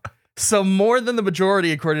 avoided you. So more than the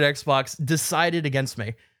majority, according to Xbox, decided against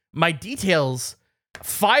me. My details,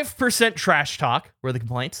 5% trash talk were the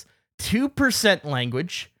complaints, 2%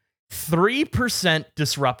 language, 3%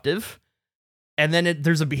 disruptive, and then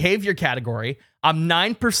there's a behavior category. I'm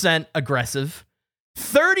 9% aggressive,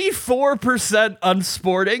 34%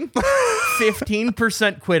 unsporting,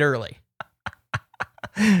 15% quit early.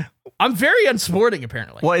 I'm very unsporting,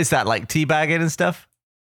 apparently. What is that, like teabagging and stuff?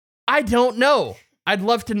 I don't know. I'd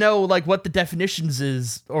love to know like what the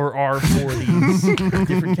definitions are for these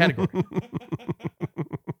different categories.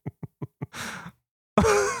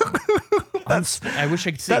 I wish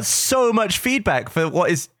I could see. That's so much feedback for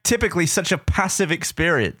what is typically such a passive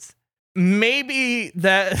experience. Maybe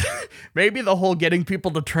the whole getting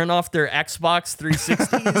people to turn off their Xbox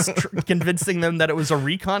 360s, convincing them that it was a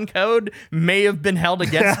recon code, may have been held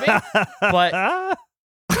against me. But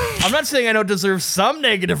I'm not saying I don't deserve some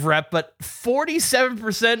negative rep, but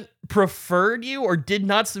 47% preferred you or did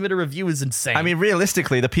not submit a review is insane. I mean,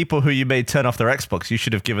 realistically, the people who you made turn off their Xbox, you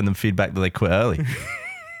should have given them feedback that they quit early.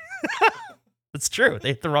 That's true. They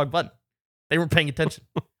hit the wrong button. They weren't paying attention.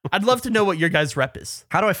 I'd love to know what your guys' rep is.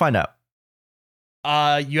 How do I find out?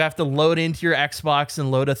 You have to load into your Xbox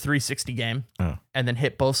and load a 360 game, and then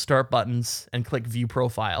hit both start buttons and click view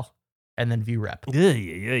profile. and then view rep. Yeah,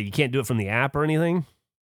 you can't do it from the app or anything.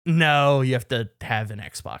 No, you have to have an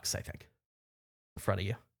Xbox, I think, in front of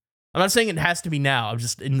you. I'm not saying it has to be now. I'm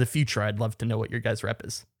just in the future. I'd love to know what your guys' rep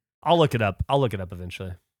is. I'll look it up.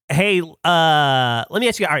 Eventually. Hey, let me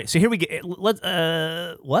ask you. All right, so here we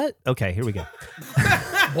go. What? Okay, here we go.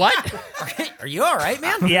 What? Are you all right,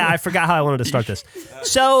 man? Yeah, I forgot how I wanted to start this.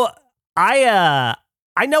 So I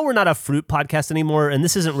know we're not a fruit podcast anymore, and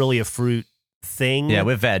this isn't really a fruit thing. Yeah,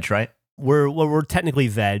 we're veg, right? We're technically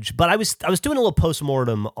veg, but I was doing a little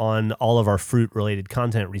postmortem on all of our fruit related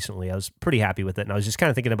content recently. I was pretty happy with it, and I was just kind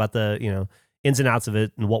of thinking about the ins and outs of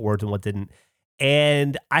it and what worked and what didn't.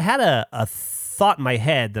 And I had a thought in my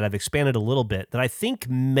head that I've expanded a little bit that I think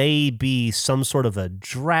may be some sort of a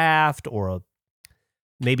draft or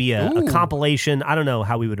maybe a compilation. I don't know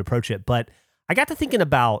how we would approach it, but I got to thinking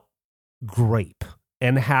about grape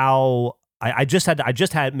and how I just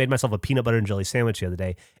had made myself a peanut butter and jelly sandwich the other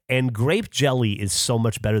day, and grape jelly is so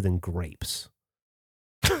much better than grapes.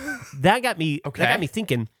 That got me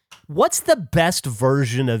thinking, what's the best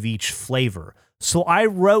version of each flavor? So I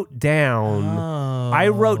wrote down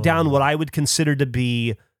what I would consider to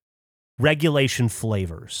be regulation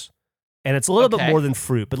flavors. And it's a little bit more than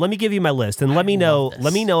fruit, but let me give you my list and let me know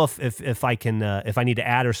if I can if I need to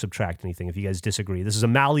add or subtract anything if you guys disagree. This is a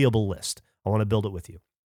malleable list. I want to build it with you.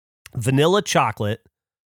 Vanilla chocolate,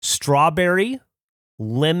 strawberry,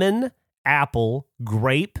 lemon, apple,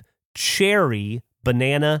 grape, cherry,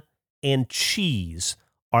 banana, and cheese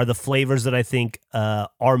are the flavors that I think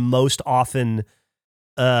are most often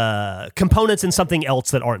components in something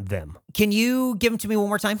else that aren't them. Can you give them to me one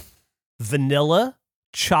more time? Vanilla,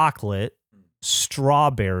 chocolate,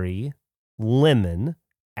 strawberry, lemon,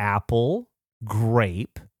 apple,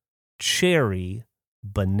 grape, cherry,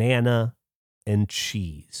 banana, and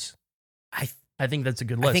cheese. I think that's a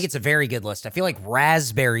good list. I think it's a very good list. I feel like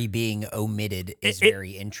raspberry being omitted is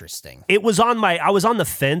very interesting. I was on the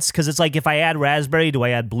fence because it's like, if I add raspberry, do I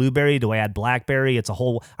add blueberry? Do I add blackberry? I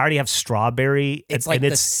already have strawberry. It's like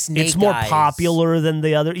the snake it's more eyes. popular than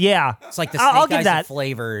the other. Yeah. It's like the I'll snake give eyes that. of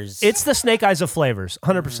flavors. It's the snake eyes of flavors,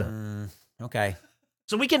 100%. Okay.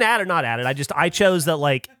 So we can add or not add it. I chose that,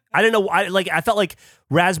 like, I don't know. I felt like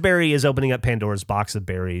raspberry is opening up Pandora's box of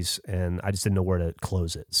berries, and I just didn't know where to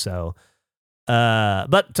close it. So,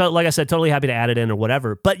 like I said, totally happy to add it in or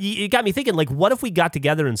whatever. But you got me thinking, like, what if we got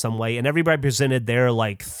together in some way and everybody presented their,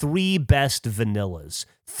 like, 3 best vanillas,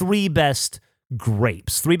 3 best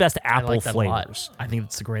grapes, 3 best apple I like that flavors? a lot. I think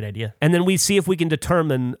that's a great idea. And then we see if we can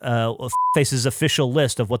determine Face's official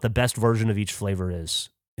list of what the best version of each flavor is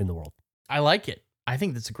in the world. I like it. I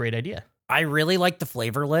think that's a great idea. I really like the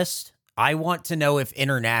flavor list. I want to know if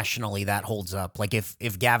internationally that holds up. Like if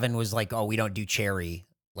Gavin was like, "Oh, we don't do cherry,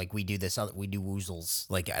 like we do this other, we do woozles."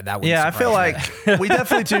 Like that would. Yeah, I feel like we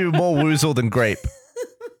definitely do more woozle than grape.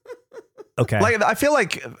 Okay. Like I feel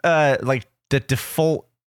like the default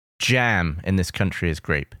jam in this country is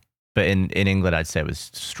grape, but in England I'd say it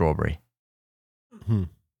was strawberry. Have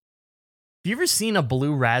you ever seen a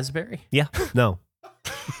blue raspberry? Yeah. No.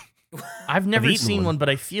 I've never eaten seen one. one, but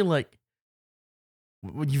I feel like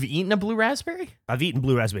you've eaten a blue raspberry? I've eaten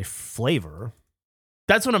blue raspberry flavor.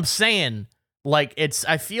 That's what I'm saying. Like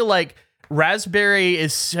I feel like raspberry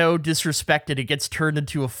is so disrespected it gets turned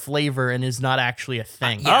into a flavor and is not actually a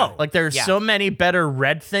thing. Yeah. Like there's so many better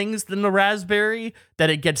red things than the raspberry that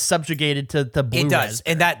it gets subjugated to the blue. It does,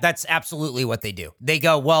 raspberry. and that's absolutely what they do. They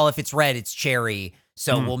go, well, if it's red, it's cherry.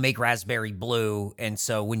 So we'll make raspberry blue, and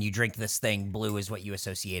so when you drink this thing, blue is what you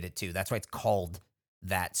associate it to. That's why it's called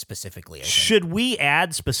that specifically. I think. Should we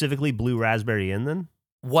add specifically blue raspberry in then?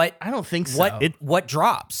 What I don't think so. what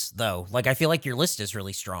drops though? Like I feel like your list is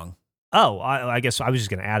really strong. Oh, I guess I was just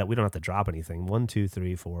going to add it. We don't have to drop anything. 1, 2,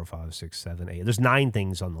 3, 4, 5, 6, 7, 8. There's 9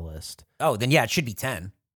 things on the list. Oh, then yeah, it should be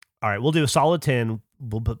 10. All right, we'll do a solid 10.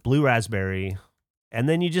 We'll put blue raspberry. And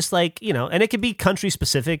then you just and it could be country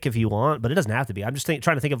specific if you want, but it doesn't have to be. I'm just trying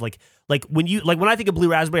to think of like when I think of blue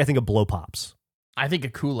raspberry, I think of blow pops. I think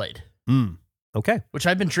of Kool-Aid, Okay. which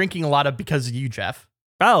I've been drinking a lot of because of you, Jeff.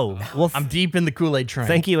 Oh, well, I'm deep in the Kool-Aid train.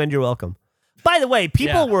 thank you, and you're welcome. By the way,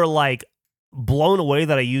 people were like blown away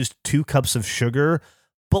that I used 2 cups of sugar,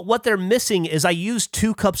 but what they're missing is I used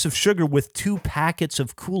 2 cups of sugar with 2 packets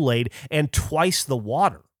of Kool-Aid and twice the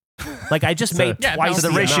water. Like I just made twice so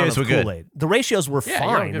the the ratios amount of were good. Kool-Aid. The ratios were Yeah,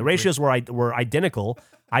 fine. The ratios were identical.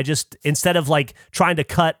 I just, instead of like trying to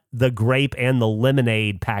cut the grape and the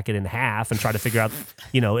lemonade packet in half and try to figure out,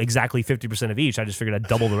 exactly 50% of each, I just figured I'd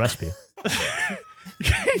double the recipe.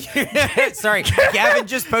 Sorry, Gavin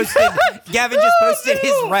just posted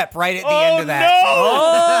his rep right at the end of that.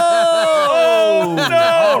 Oh!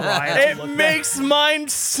 No, right. it makes mine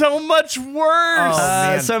so much worse.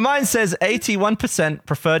 man. So mine says 81%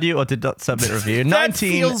 preferred you or did not submit a review. that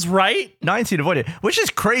 19 feels right. 19 avoided, which is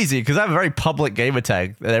crazy because I have a very public gamer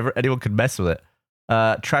tag that anyone could mess with it.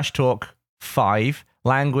 Trash talk 5,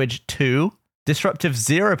 language 2, disruptive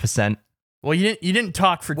 0%. Well, you didn't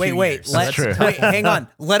talk for 2 years. Wait, so that's true. wait, hang on.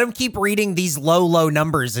 Let him keep reading these low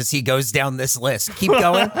numbers as he goes down this list. Keep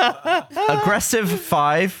going. Aggressive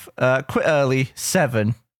 5, quit early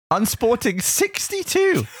 7, unsporting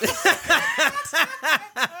 62.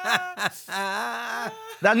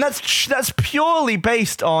 And that's purely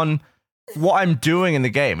based on what I'm doing in the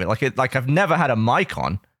game. Like I've never had a mic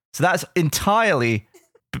on, so that's entirely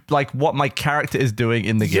like what my character is doing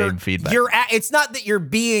in the game feedback. It's not that you're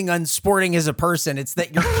being unsporting as a person. It's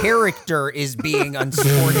that your character is being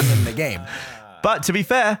unsporting in the game. But to be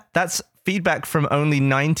fair, that's feedback from only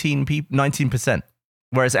 19%,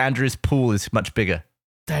 whereas Andrew's pool is much bigger.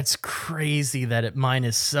 That's crazy that mine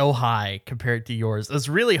is so high compared to yours. I was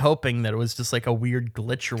really hoping that it was just like a weird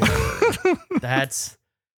glitch or whatever.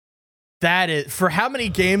 That is, for how many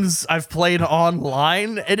games I've played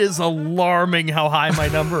online, it is alarming how high my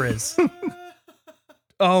number is.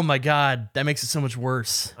 Oh my God, that makes it so much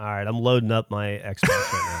worse. All right, I'm loading up my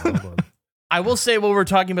Xbox right now. Hold on. I will say, while we're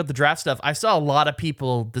talking about the draft stuff, I saw a lot of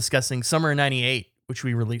people discussing Summer of '98, which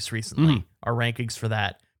we released recently, our rankings for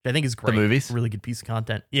that, which I think is great. The movies? Really good piece of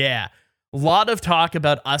content. Yeah. A lot of talk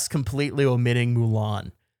about us completely omitting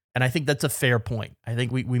Mulan. And I think that's a fair point. I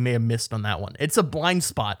think we may have missed on that one. It's a blind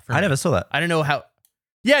spot for me. I never saw that. I don't know how.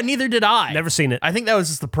 Yeah, neither did I. Never seen it. I think that was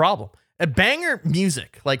just the problem. A banger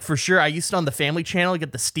music, like for sure. I used to on the Family Channel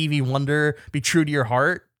get the Stevie Wonder "Be True to Your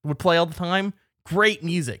Heart" would play all the time. Great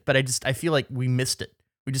music, but I feel like we missed it.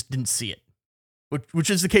 We just didn't see it, which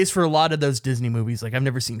is the case for a lot of those Disney movies. Like I've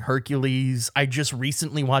never seen Hercules. I just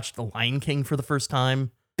recently watched The Lion King for the first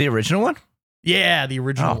time. The original one? Yeah, the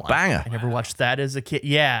original one. Banger. I never watched that as a kid.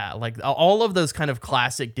 Yeah, like all of those kind of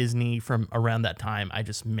classic Disney from around that time, I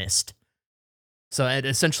just missed. So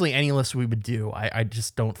essentially any list we would do, I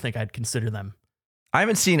just don't think I'd consider them. I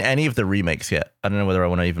haven't seen any of the remakes yet. I don't know whether I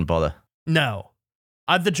want to even bother. No.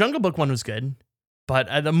 The Jungle Book one was good, but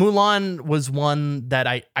the Mulan was one that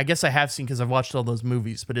I guess I have seen because I've watched all those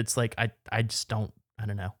movies, but it's like I just don't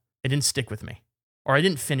know. It didn't stick with me. Or I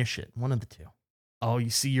didn't finish it. One of the two. Oh,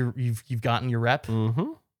 you see you've gotten your rep?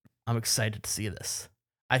 Mm-hmm. I'm excited to see this.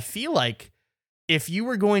 I feel like if you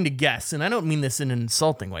were going to guess, and I don't mean this in an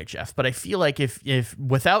insulting way, Jeff, but I feel like if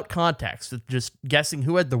without context, with just guessing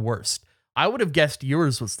who had the worst, I would have guessed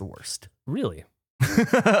yours was the worst. Really?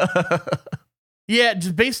 Yeah,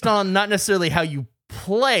 just based on not necessarily how you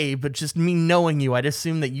play, but just me knowing you, I'd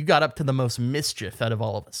assume that you got up to the most mischief out of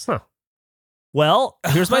all of us. Huh. Well,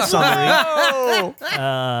 here's my summary.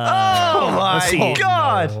 Oh, Let's see. my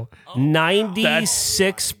God.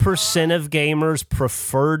 96% of gamers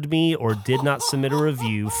preferred me or did not submit a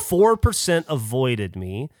review. 4% avoided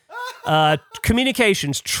me.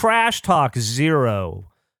 Communications, trash talk, 0.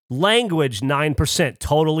 Language, 9%.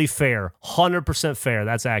 Totally fair. 100% fair.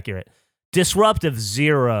 That's accurate. Disruptive,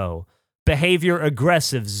 0. Behavior,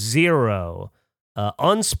 aggressive, 0.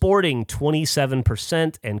 Unsporting,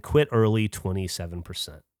 27%. And quit early,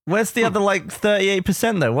 27%. Where's the other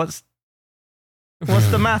 38% though? What's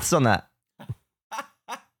the maths on that?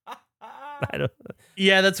 I don't,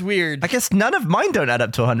 Yeah, that's weird. I guess none of mine don't add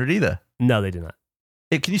up to 100 either. no, they did not.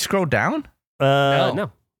 Can you scroll down?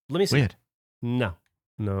 No. Let me see. Weird. No.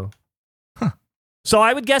 Huh. So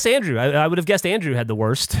I would guess Andrew. I would have guessed Andrew had the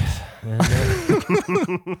worst.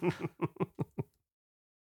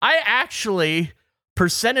 I actually,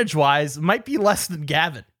 percentage-wise, might be less than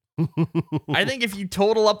Gavin. I think if you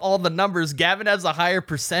total up all the numbers, Gavin has a higher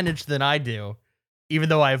percentage than I do, even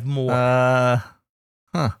though I have more.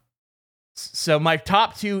 So my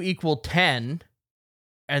top two equal 10,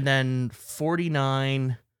 and then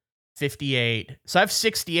 49, 58. So I have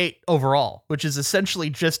 68 overall, which is essentially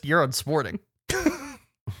just your own sporting.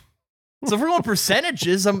 So if we're going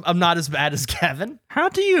percentages, I'm not as bad as Gavin. How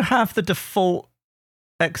do you have the default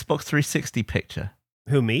Xbox 360 picture?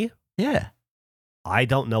 Who, me? Yeah. I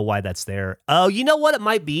don't know why that's there. Oh, you know what it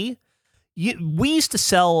might be? We used to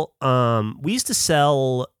sell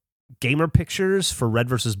gamer pictures for Red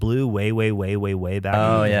versus Blue way back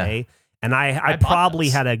in the day. And I probably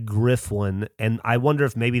those. had a Griff one, and I wonder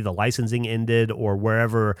if maybe the licensing ended or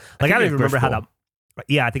wherever. Like I don't even remember how that.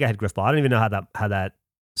 Yeah, I think I had Griffball. I don't even know how that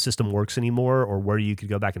system works anymore, or where you could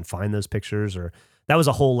go back and find those pictures. Or that was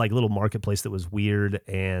a whole little marketplace that was weird.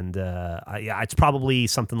 And yeah, it's probably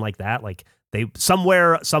something like that. Like some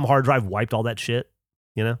hard drive wiped all that shit.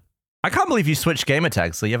 You know. I can't believe you switched gamer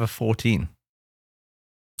tags, so you have a 14.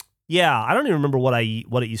 Yeah, I don't even remember what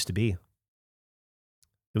it used to be.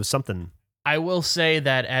 It was something. I will say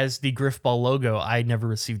that as the Griffball logo, I never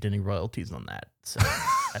received any royalties on that. So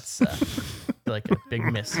that's like a big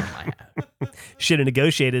miss on my hat. Should have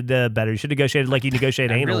negotiated better. You should have negotiated like you negotiate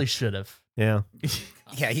I anal. really should have. Yeah.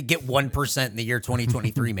 Yeah, you get 1% in the year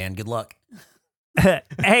 2023, man. Good luck.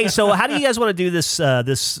 Hey, so how do you guys want to do this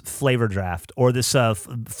this flavor draft or this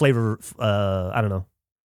flavor? I don't know.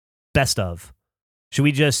 Best of. Should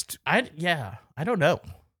we just I don't know.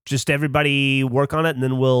 just everybody work on it and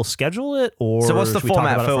then we'll schedule it? Or So what's the should we talk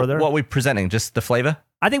format about it for further? what we're presenting? Just the flavor?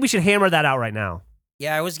 I think we should hammer that out right now.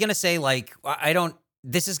 Yeah, I was going to say, like, I don't,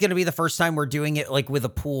 this is going to be the first time we're doing it, like, with a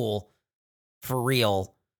pool for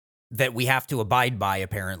real that we have to abide by,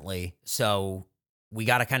 apparently. So we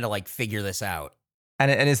got to kind of, like, figure this out. And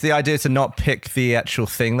is the idea to not pick the actual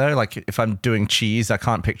thing, though? Like, if I'm doing cheese, I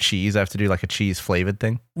can't pick cheese. I have to do, like, a cheese-flavored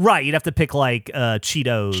thing? Right, you'd have to pick like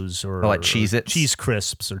Cheetos or like Cheez-Its. Cheese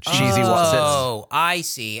Crisps or Cheesy Cheez-Its. Whatsits. Oh, I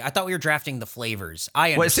see. I thought we were drafting the flavors.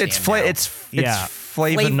 I Well, it's understand now. it's Yeah.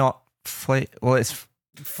 flavor, Flav- not flavor. Well, it's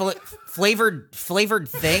flavored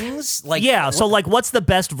things? Like, Yeah, so like what's the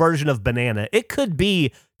best version of banana? It could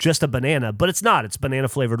be just a banana, but it's not. It's banana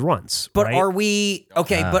flavored runts. but right? are we,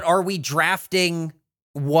 okay, but are we drafting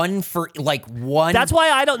one for, like, one? That's why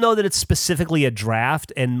I don't know that it's specifically a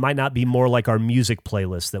draft and might not be more like our music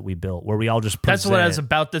playlist that we built where we all just present. That's what I was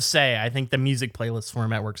about to say. I think the music playlist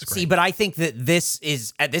format works great. See, but I think that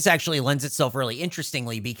this actually lends itself really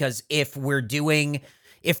interestingly because if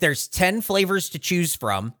there's 10 flavors to choose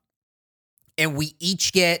from and we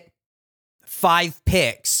each get 5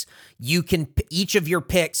 picks, each of your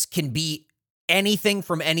picks can be anything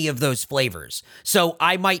from any of those flavors. So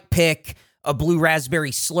I might pick a blue raspberry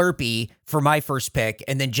Slurpee for my first pick,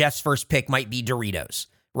 and then Jeff's first pick might be Doritos,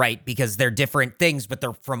 right? Because they're different things, but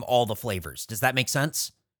they're from all the flavors. Does that make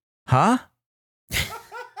sense? huh?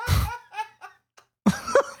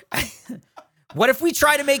 What if we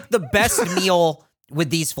try to make the best meal with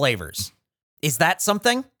these flavors? Is that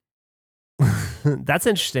something? That's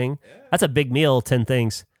interesting. That's a big meal, 10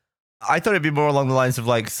 things. I thought it'd be more along the lines of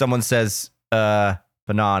like someone says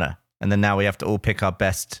banana, and then now we have to all pick our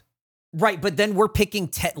best. Right, but then we're picking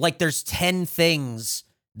 10, like there's 10 things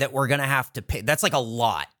that we're going to have to pick. That's like a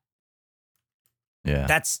lot. Yeah.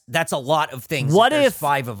 That's a lot of things. What there's if-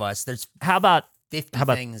 5 of us? There's How about 50 how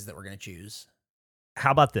about- things that we're going to choose.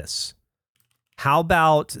 this? How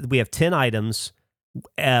about we have 10 items?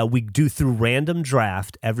 We do through random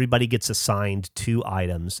draft. Everybody gets assigned 2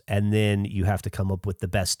 items, and then you have to come up with the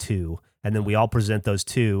best 2. And then we all present those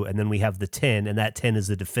 2, and then we have the 10, and that 10 is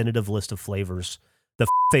the definitive list of flavors, the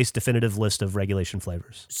face definitive list of regulation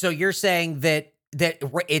flavors. So you're saying that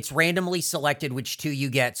it's randomly selected which 2 you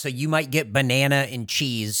get. So you might get banana and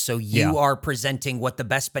cheese. So you Yeah. are presenting what the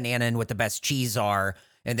best banana and what the best cheese are.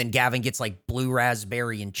 And then Gavin gets like blue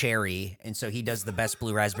raspberry and cherry. And so he does the best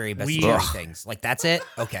blue raspberry, best cherry things. Like that's it?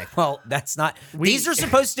 Okay. Well, that's not. These are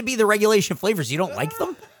supposed to be the regulation flavors. You don't like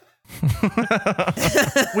them?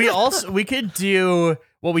 we could do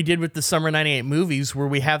what we did with the Summer 98 movies where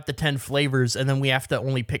we have the 10 flavors and then we have to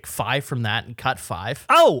only pick 5 from that and cut 5.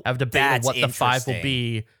 Oh, Have debate on that's what the 5 will interesting.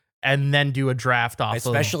 be and then do a draft off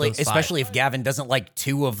Especially of those 5. especially if Gavin doesn't like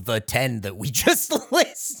 2 of the 10 that we just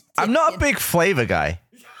listed. I'm not a big flavor guy.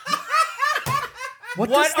 What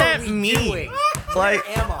What does that are we mean? doing? Like,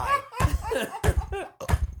 Where am I?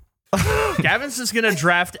 Gavin's just gonna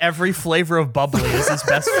draft every flavor of bubbly as his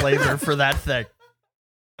best flavor for that thing.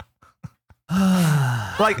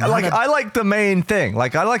 I like the main thing.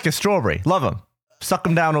 Like, I like a strawberry. Love them. Suck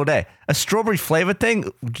them down all day. A strawberry flavored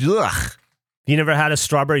thing? Ugh. you never had a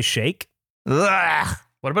strawberry shake? Ugh.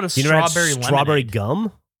 What about a You never had strawberry strawberry lemonade?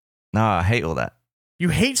 gum? No, I hate all that. You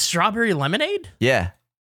hate strawberry lemonade? Yeah.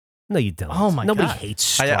 No, you don't. Oh my Nobody God. hates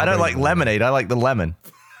strawberry I don't like lemonade. I like the lemon.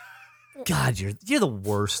 God, you're the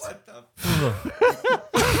worst.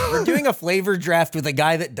 We're doing a flavor draft with a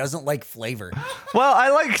guy that doesn't like flavor. Well, I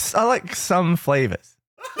like some flavors.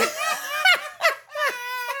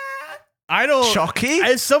 I don't. Chalky?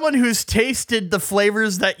 As someone who's tasted the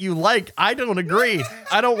flavors that you like, I don't agree.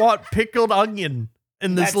 I don't want pickled onion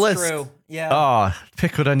in this list. Yeah. Oh,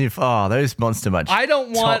 pickled onion. Oh, those monster munch. I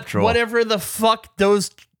don't Top want drawer. whatever the fuck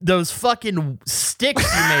those fucking sticks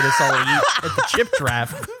you made us all eat at the chip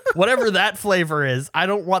draft. Whatever that flavor is, I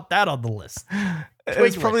don't want that on the list. It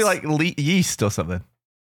was probably Twiglets. like yeast or something.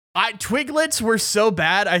 Twiglets were so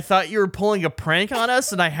bad, I thought you were pulling a prank on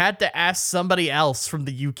us, and I had to ask somebody else from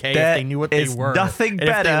the UK if There they knew what they is were. nothing and if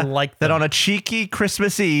they better liked than them. on a cheeky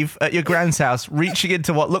Christmas Eve at your grand's house, reaching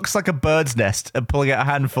into what looks like a bird's nest and pulling out a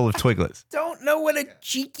handful of Twiglets. Don't know what a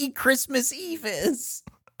cheeky Christmas Eve is.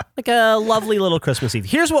 Like a lovely little Christmas Eve.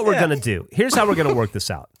 Here's what we're going to do. Here's how we're going to work this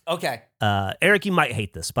out. Okay. Eric, you might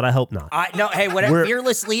hate this, but I hope not. No, hey, whatever.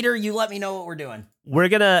 Fearless leader, you let me know what we're doing. We're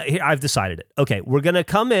going to, I've decided it. Okay, we're going to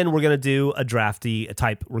come in, we're going to do a drafty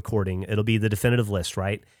type recording. It'll be the definitive list,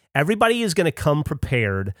 right? Everybody is going to come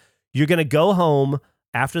prepared. You're going to go home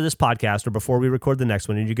after this podcast or before we record the next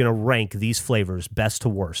one, and you're going to rank these flavors best to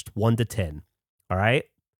worst, 1 to 10. All right?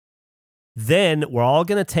 Then we're all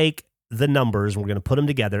going to take the numbers, and we're going to put them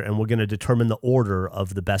together, and we're going to determine the order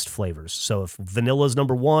of the best flavors. So if vanilla is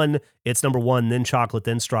number 1, it's number 1, then chocolate,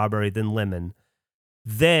 then strawberry, then lemon.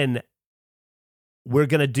 Then we're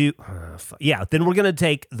going to do, then we're going to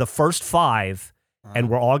take the first 5, and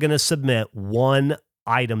we're all going to submit one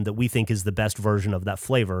item that we think is the best version of that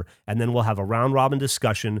flavor, and then we'll have a round robin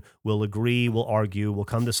discussion. We'll agree, we'll argue, we'll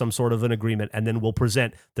come to some sort of an agreement, and then we'll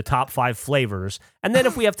present the top 5 flavors. And then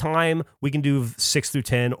if we have time, we can do 6 through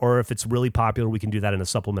 10, or if it's really popular, we can do that in a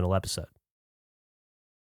supplemental episode.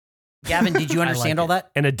 Gavin, did you understand all that?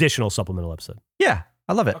 An additional supplemental episode. Yeah,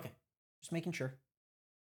 I love it. Okay. Just making sure.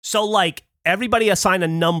 So like everybody assign a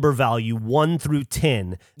number value 1 through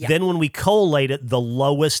 10. Yeah. Then when we collate it, the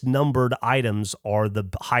lowest numbered items are the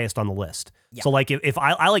highest on the list. Yeah. So like if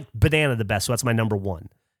I like banana the best, so that's my number 1.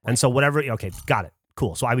 And so whatever, okay, got it.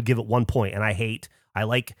 Cool. So I would give it 1 point. And I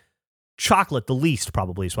like chocolate the least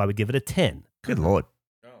probably, so I would give it a 10. Good Lord.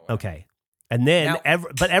 Okay. And then,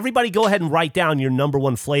 but everybody go ahead and write down your number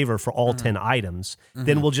 1 flavor for all 10 items.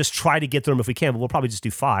 Then we'll just try to get through them if we can, but we'll probably just do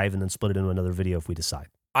 5 and then split it into another video if we decide.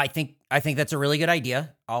 I think that's a really good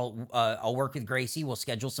idea. I'll work with Gracie. We'll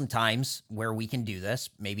schedule some times where we can do this.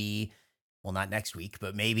 Maybe, well, not next week,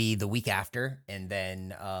 but maybe the week after. And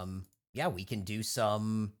then, we can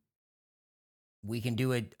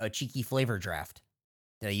do a cheeky flavor draft.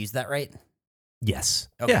 Did I use that right? Yes.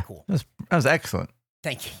 Okay, Yeah, cool. that was excellent.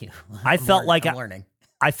 Thank you. I felt like I'm learning.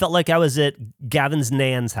 I felt like I was at Gavin's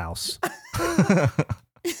Nan's house. Are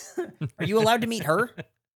you allowed to meet her?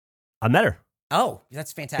 I met her. Oh,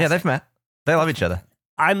 that's fantastic. Yeah, they've met. They love each other.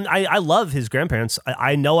 I love his grandparents.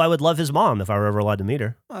 I know I would love his mom if I were ever allowed to meet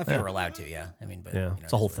her. Well, if you were allowed to, yeah. I mean, but Yeah,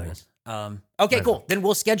 it's a whole thing. Okay, cool. Then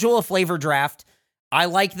we'll schedule a flavor draft. I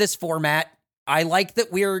like this format. I like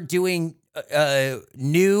that we're doing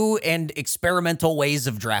new and experimental ways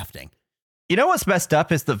of drafting. You know what's messed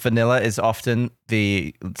up is that vanilla is often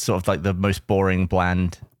the sort of like the most boring,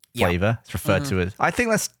 bland flavor. It's referred to as. I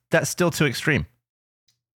think that's still too extreme.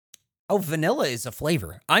 Oh, vanilla is a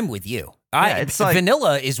flavor. I'm with you. It's like,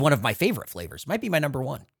 vanilla is one of my favorite flavors. Might be my number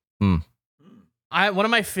 1. One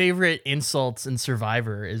of my favorite insults in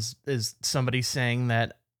Survivor is somebody saying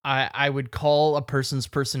that I would call a person's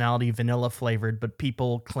personality vanilla flavored, but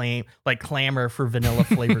people clamor for vanilla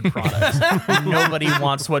flavored products. Nobody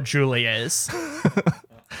wants what Julie is.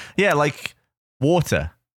 yeah, like water,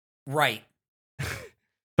 Right.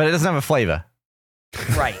 but it doesn't have a flavor.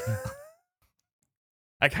 Right.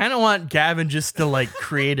 I kind of want Gavin just to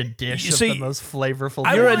create a dish of the most flavorful.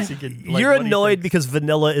 You're annoyed because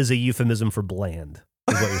vanilla is a euphemism for bland,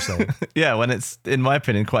 is what you're saying. Yeah, when it's, in my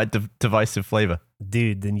opinion, quite a divisive flavor.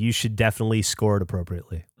 Dude, then you should definitely score it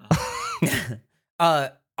appropriately.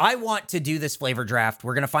 I want to do this flavor draft.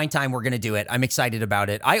 We're going to find time. We're going to do it. I'm excited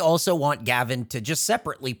about it. I also want Gavin to just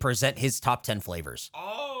separately present his top 10 flavors.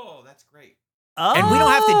 Oh, that's great. And we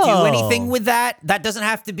don't have to do anything with that. That doesn't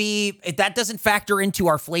factor into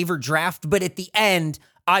our flavor draft. But at the end,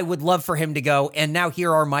 I would love for him to go, and now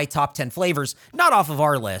here are my top 10 flavors, not off of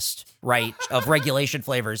our list, right, of regulation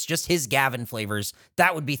flavors, just his Gavin flavors.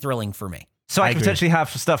 That would be thrilling for me. So I can potentially have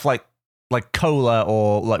stuff like cola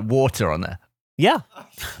or like water on there. Yeah.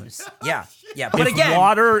 Yeah. But if again,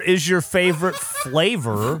 water is your favorite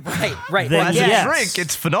flavor, right. Then As yes. a drink,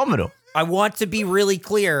 it's phenomenal. I want to be really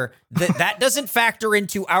clear that doesn't factor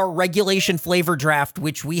into our regulation flavor draft,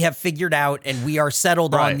 which we have figured out and we are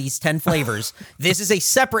settled on these 10 flavors. This is a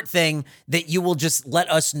separate thing that you will just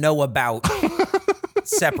let us know about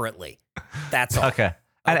separately. That's all. Okay.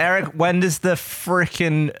 And Eric, when does the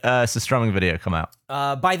freaking Surstrumming video come out?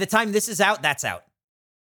 By the time this is out, that's out.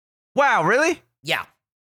 Wow, really? Yeah.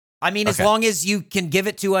 I mean, as long as you can give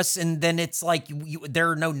it to us and then it's like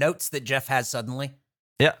there are no notes that Jeff has suddenly.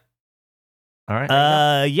 Yeah. All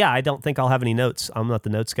right. Yeah, I don't think I'll have any notes. I'm not the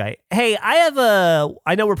notes guy. Hey, I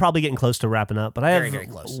know we're probably getting close to wrapping up, but I have very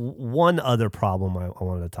close. one other problem I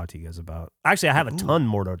wanted to talk to you guys about. Actually, I have a ton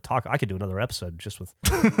more to talk. I could do another episode just with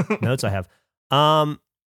notes I have.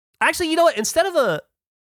 Actually, you know what? Instead of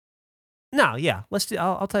let's do.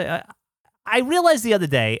 I'll tell you. I realized the other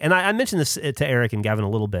day, and I mentioned this to Eric and Gavin a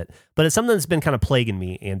little bit, but it's something that's been kind of plaguing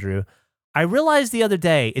me, Andrew. I realized the other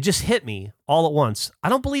day, it just hit me all at once. I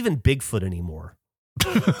don't believe in Bigfoot anymore.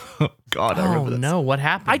 God, I Oh remember this. no, what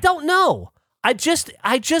happened? I don't know. I just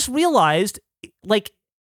realized, like,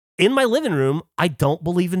 in my living room, I don't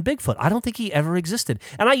believe in Bigfoot. I don't think he ever existed.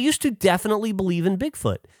 And I used to definitely believe in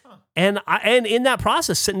Bigfoot. And in that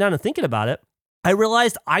process, sitting down and thinking about it, I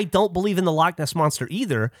realized I don't believe in the Loch Ness Monster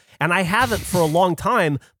either. And I haven't for a long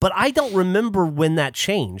time, but I don't remember when that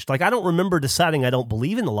changed. Like, I don't remember deciding I don't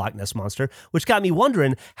believe in the Loch Ness Monster, which got me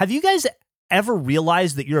wondering, have you guys ever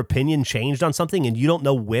realized that your opinion changed on something and you don't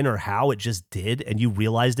know when or how it just did, and you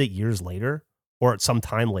realized it years later or at some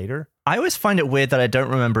time later? I always find it weird that I don't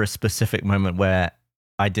remember a specific moment where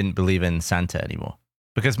I didn't believe in Santa anymore.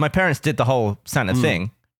 Because my parents did the whole Santa thing,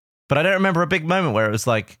 but I don't remember a big moment where it was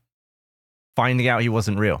like finding out he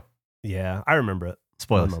wasn't real. Yeah, I remember it.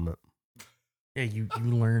 Spoilers. One moment. Yeah, you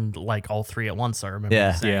learned like all three at once. I remember.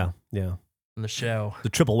 Yeah. you saying Yeah. on the show. The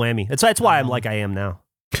triple whammy. That's why I'm like I am now.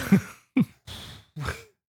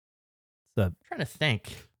 I'm trying to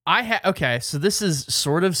think. Okay, so this is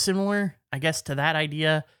sort of similar, I guess, to that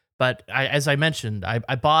idea. But as I mentioned, I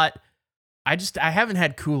haven't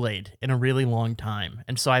had Kool-Aid in a really long time.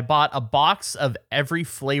 And so I bought a box of every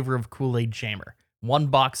flavor of Kool-Aid Jammer, 1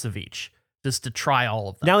 box of each, just to try all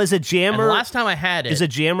of them. Now, is a And jammer? the last time I had it, Is a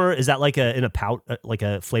jammer? Is that like in a pout, like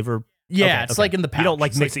a flavor? yeah, Okay, it's okay. like in the pouch. You don't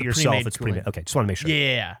like It's mix like it the yourself. pre-made It's Kool-Aid. pre-made. Okay, just want to make sure.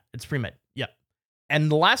 Yeah, it's pre-made. Yep. And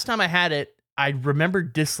the last time I had it, I remember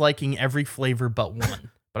disliking every flavor but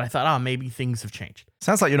one. But I thought, oh, maybe things have changed.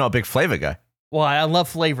 Sounds like you're not a big flavor guy. Well, I love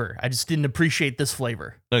flavor. I just didn't appreciate this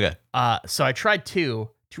flavor. Okay. So I tried two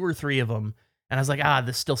or three of them, and I was like,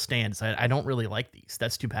 this still stands. I don't really like these.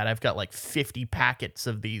 That's too bad. I've got like 50 packets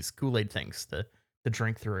of these Kool-Aid things to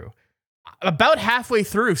drink through. About halfway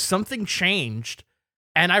through, something changed,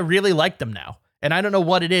 and I really like them now. And I don't know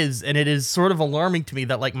what it is, and it is sort of alarming to me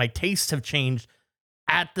that like my tastes have changed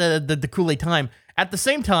at the Kool-Aid time. At the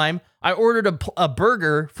same time, I ordered a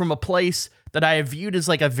burger from a place that I have viewed as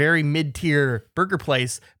like a very mid-tier burger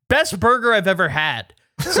place. Best burger I've ever had.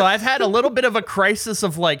 So I've had a little bit of a crisis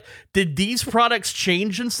of like, did these products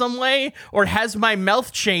change in some way? Or has my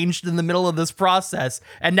mouth changed in the middle of this process?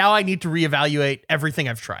 And now I need to reevaluate everything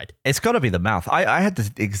I've tried. It's got to be the mouth. I had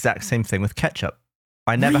the exact same thing with ketchup.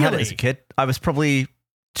 I never had it as a Really? kid. I was probably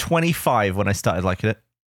 25 when I started liking it.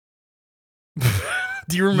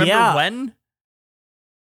 Do you remember Yeah. when?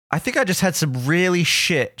 I think I just had some really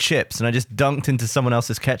shit chips and I just dunked into someone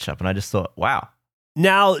else's ketchup and I just thought, wow.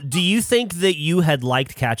 Now, do you think that you had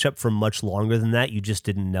liked ketchup for much longer than that? You just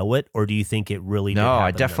didn't know it, or do you think it really? No, did happen I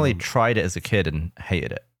at that definitely moment? tried it as a kid and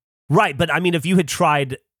hated it. Right, but I mean, if you had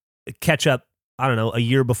tried ketchup, I don't know, a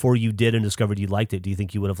year before you did and discovered you liked it, do you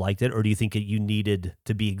think you would have liked it, or do you think that you needed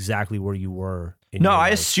to be exactly where you were? No, I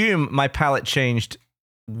assume my palate changed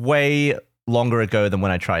way longer ago than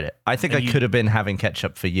when I tried it. I think And I you- could have been having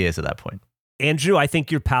ketchup for years at that point. Andrew, I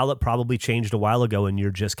think your palate probably changed a while ago, and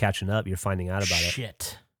you're just catching up. You're finding out about it.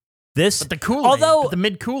 Shit. This, But the Kool-Aid, Although- the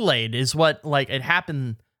mid Kool-Aid is what, like, it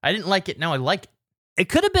happened. I didn't like it. Now I like it. it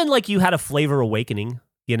could have been like you had a flavor awakening.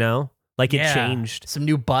 You know, like it Yeah. changed. Some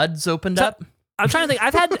new buds opened So- up. I'm trying to think.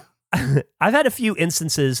 I've had I've had a few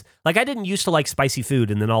instances, like I didn't used to like spicy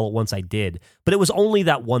food, and then all at once I did. But it was only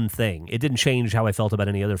that one thing. It didn't change how I felt about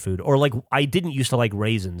any other food. Or like I didn't used to like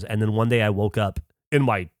raisins, and then one day I woke up in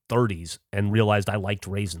my 30s and realized I liked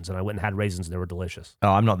raisins, and I went and had raisins, and they were delicious.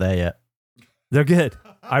 Oh, I'm not there yet. They're good.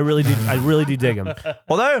 I really do dig them.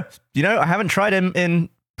 Although, I haven't tried him in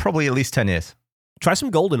probably at least 10 years. Try some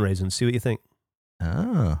golden raisins. See what you think.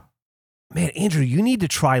 Oh. Man, Andrew, you need to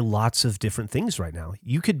try lots of different things right now.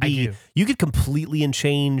 You could I be, do. you could completely and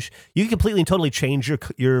totally change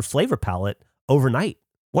your flavor palette overnight.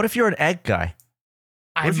 What if you're an egg guy?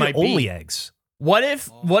 I What if you're might only be. eggs? What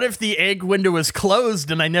if the egg window is closed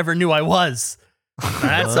and I never knew I was?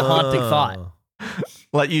 That's a haunting thought. Oh.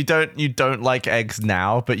 Like you don't like eggs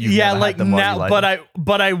now, but you Yeah, never like had them while you now, liked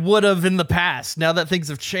but them. I would have in the past. Now that things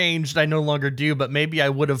have changed, I no longer do. But maybe I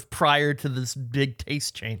would have prior to this big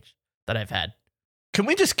taste change that I've had. Can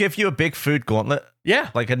we just give you a big food gauntlet, Yeah,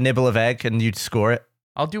 like a nibble of egg, and you'd score it?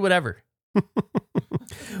 I'll do whatever.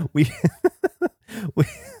 we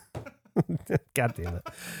God damn it.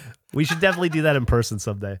 We should definitely do that in person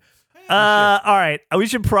someday. All right. We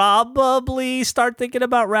should probably start thinking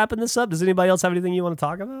about wrapping this up. Does anybody else have anything you want to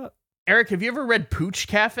talk about? Eric, have you ever read Pooch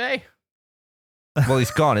Cafe? Well,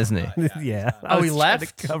 he's gone, isn't he? Yeah. I Oh, was he trying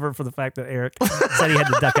left? to cover for the fact that Eric said he had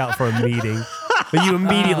to duck out for a meeting. But you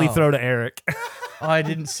immediately Oh. throw to Eric. Oh, I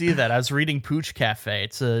didn't see that. I was reading Pooch Cafe.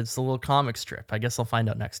 It's a little comic strip. I guess I'll find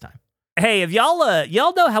out next time. Hey, if y'all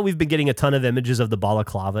know how we've been getting a ton of images of the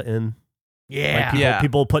balaclava in? Yeah. Like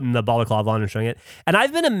people putting the balaclava on and showing it. And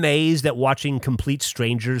I've been amazed at watching complete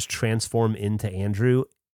strangers transform into Andrew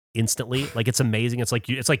instantly. Like it's amazing. It's like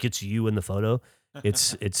it's you in the photo.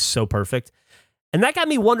 It's so perfect. And that got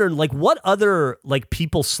me wondering, like, what other like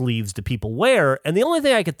people sleeves do people wear? And the only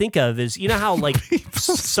thing I could think of is, you know how like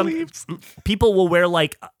some people will wear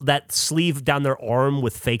like that sleeve down their arm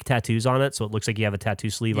with fake tattoos on it, so it looks like you have a tattoo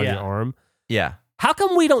sleeve on your arm. Yeah. How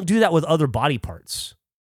come we don't do that with other body parts?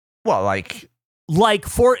 Well, like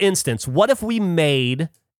for instance, what if we made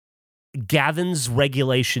Gavin's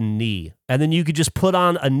regulation knee, and then you could just put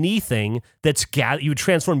on a knee thing that's you would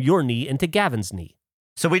transform your knee into Gavin's knee.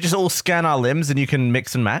 So we just all scan our limbs and you can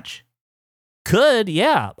mix and match? Could,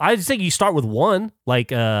 yeah. I just think you start with one,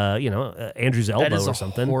 like Andrew's elbow that is or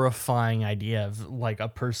something. Horrifying idea of like a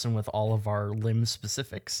person with all of our limb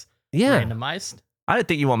specifics randomized. I don't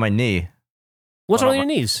think you want my knee. What's wrong with your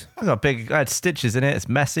knees? I had stitches in it. It's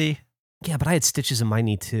messy. Yeah, but I had stitches in my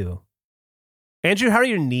knee too. Andrew, how are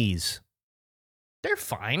your knees? They're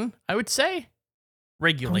fine, I would say.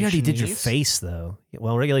 Regulation we already did knees. your face, though.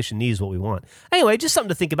 Well, regulation knee is what we want. Anyway, just something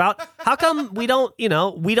to think about. How come we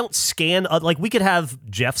don't scan, like we could have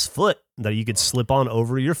Jeff's foot that you could slip on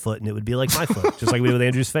over your foot and it would be like my foot, just like we did with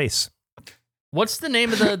Andrew's face. What's the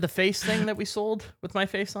name of the face thing that we sold with my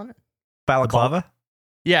face on it? Balaclava?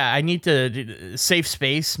 Yeah, I need to safe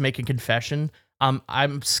space, make a confession.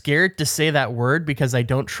 I'm scared to say that word because I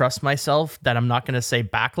don't trust myself that I'm not going to say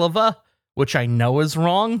baklava, which I know is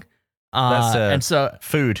wrong. That's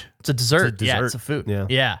food. It's a dessert. Yeah, it's a food.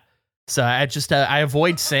 Yeah. So I just I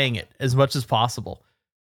avoid saying it as much as possible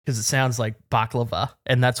because it sounds like baklava,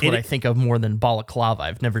 and that's what I think of more than balaclava.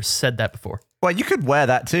 I've never said that before. Well, you could wear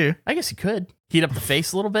that too. I guess you could heat up the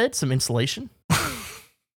face a little bit, some insulation.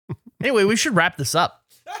 Anyway, we should wrap this up.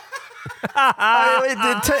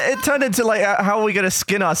 It turned into like how are we going to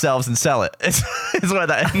skin ourselves and sell it? It's where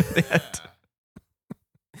that ended.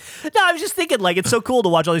 No, I was just thinking, like, it's so cool to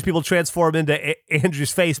watch all these people transform into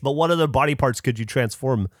Andrew's face, but what other body parts could you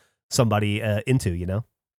transform somebody into, you know?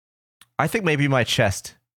 I think maybe my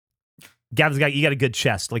chest. Gavin's you got a good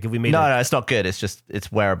chest. Like, if we made No, it's not good.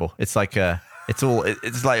 It's wearable. It's like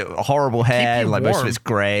it's like horrible hair, like most of it's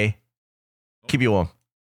gray. Keep you warm.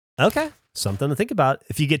 Okay. Something to think about.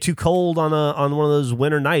 If you get too cold on one of those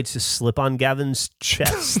winter nights, just slip on Gavin's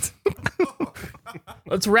chest.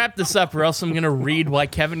 Let's wrap this up, or else I'm going to read why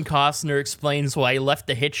Kevin Costner explains why he left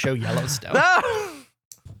the hit show Yellowstone. No!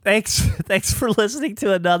 Thanks for listening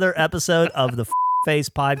to another episode of the Face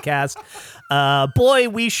Podcast. Boy,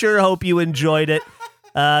 we sure hope you enjoyed it.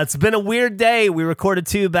 It's been a weird day. We recorded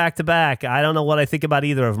 2 back-to-back. I don't know what I think about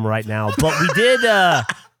either of them right now, but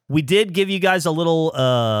we did give you guys a little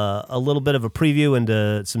bit of a preview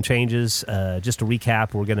into some changes. Just to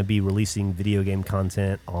recap, we're going to be releasing video game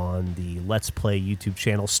content on the Let's Play YouTube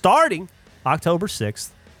channel starting October 6th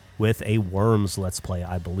with a Worms Let's Play,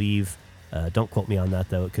 I believe. Don't quote me on that,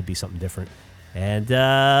 though. It could be something different. And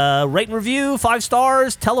rate and review, 5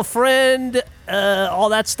 stars, tell a friend, all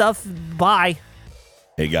that stuff. Bye.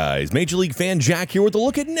 Hey guys, Major League fan Jack here with a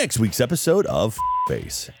look at next week's episode of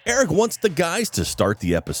Face. Eric wants the guys to start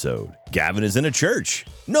the episode. Gavin is in a church.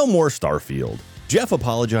 No more Starfield. Jeff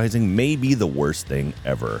apologizing may be the worst thing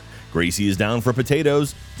ever. Gracie is down for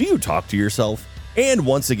potatoes. Do you talk to yourself? And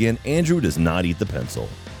once again, Andrew does not eat the pencil.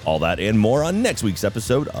 All that and more on next week's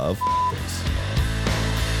episode of Face.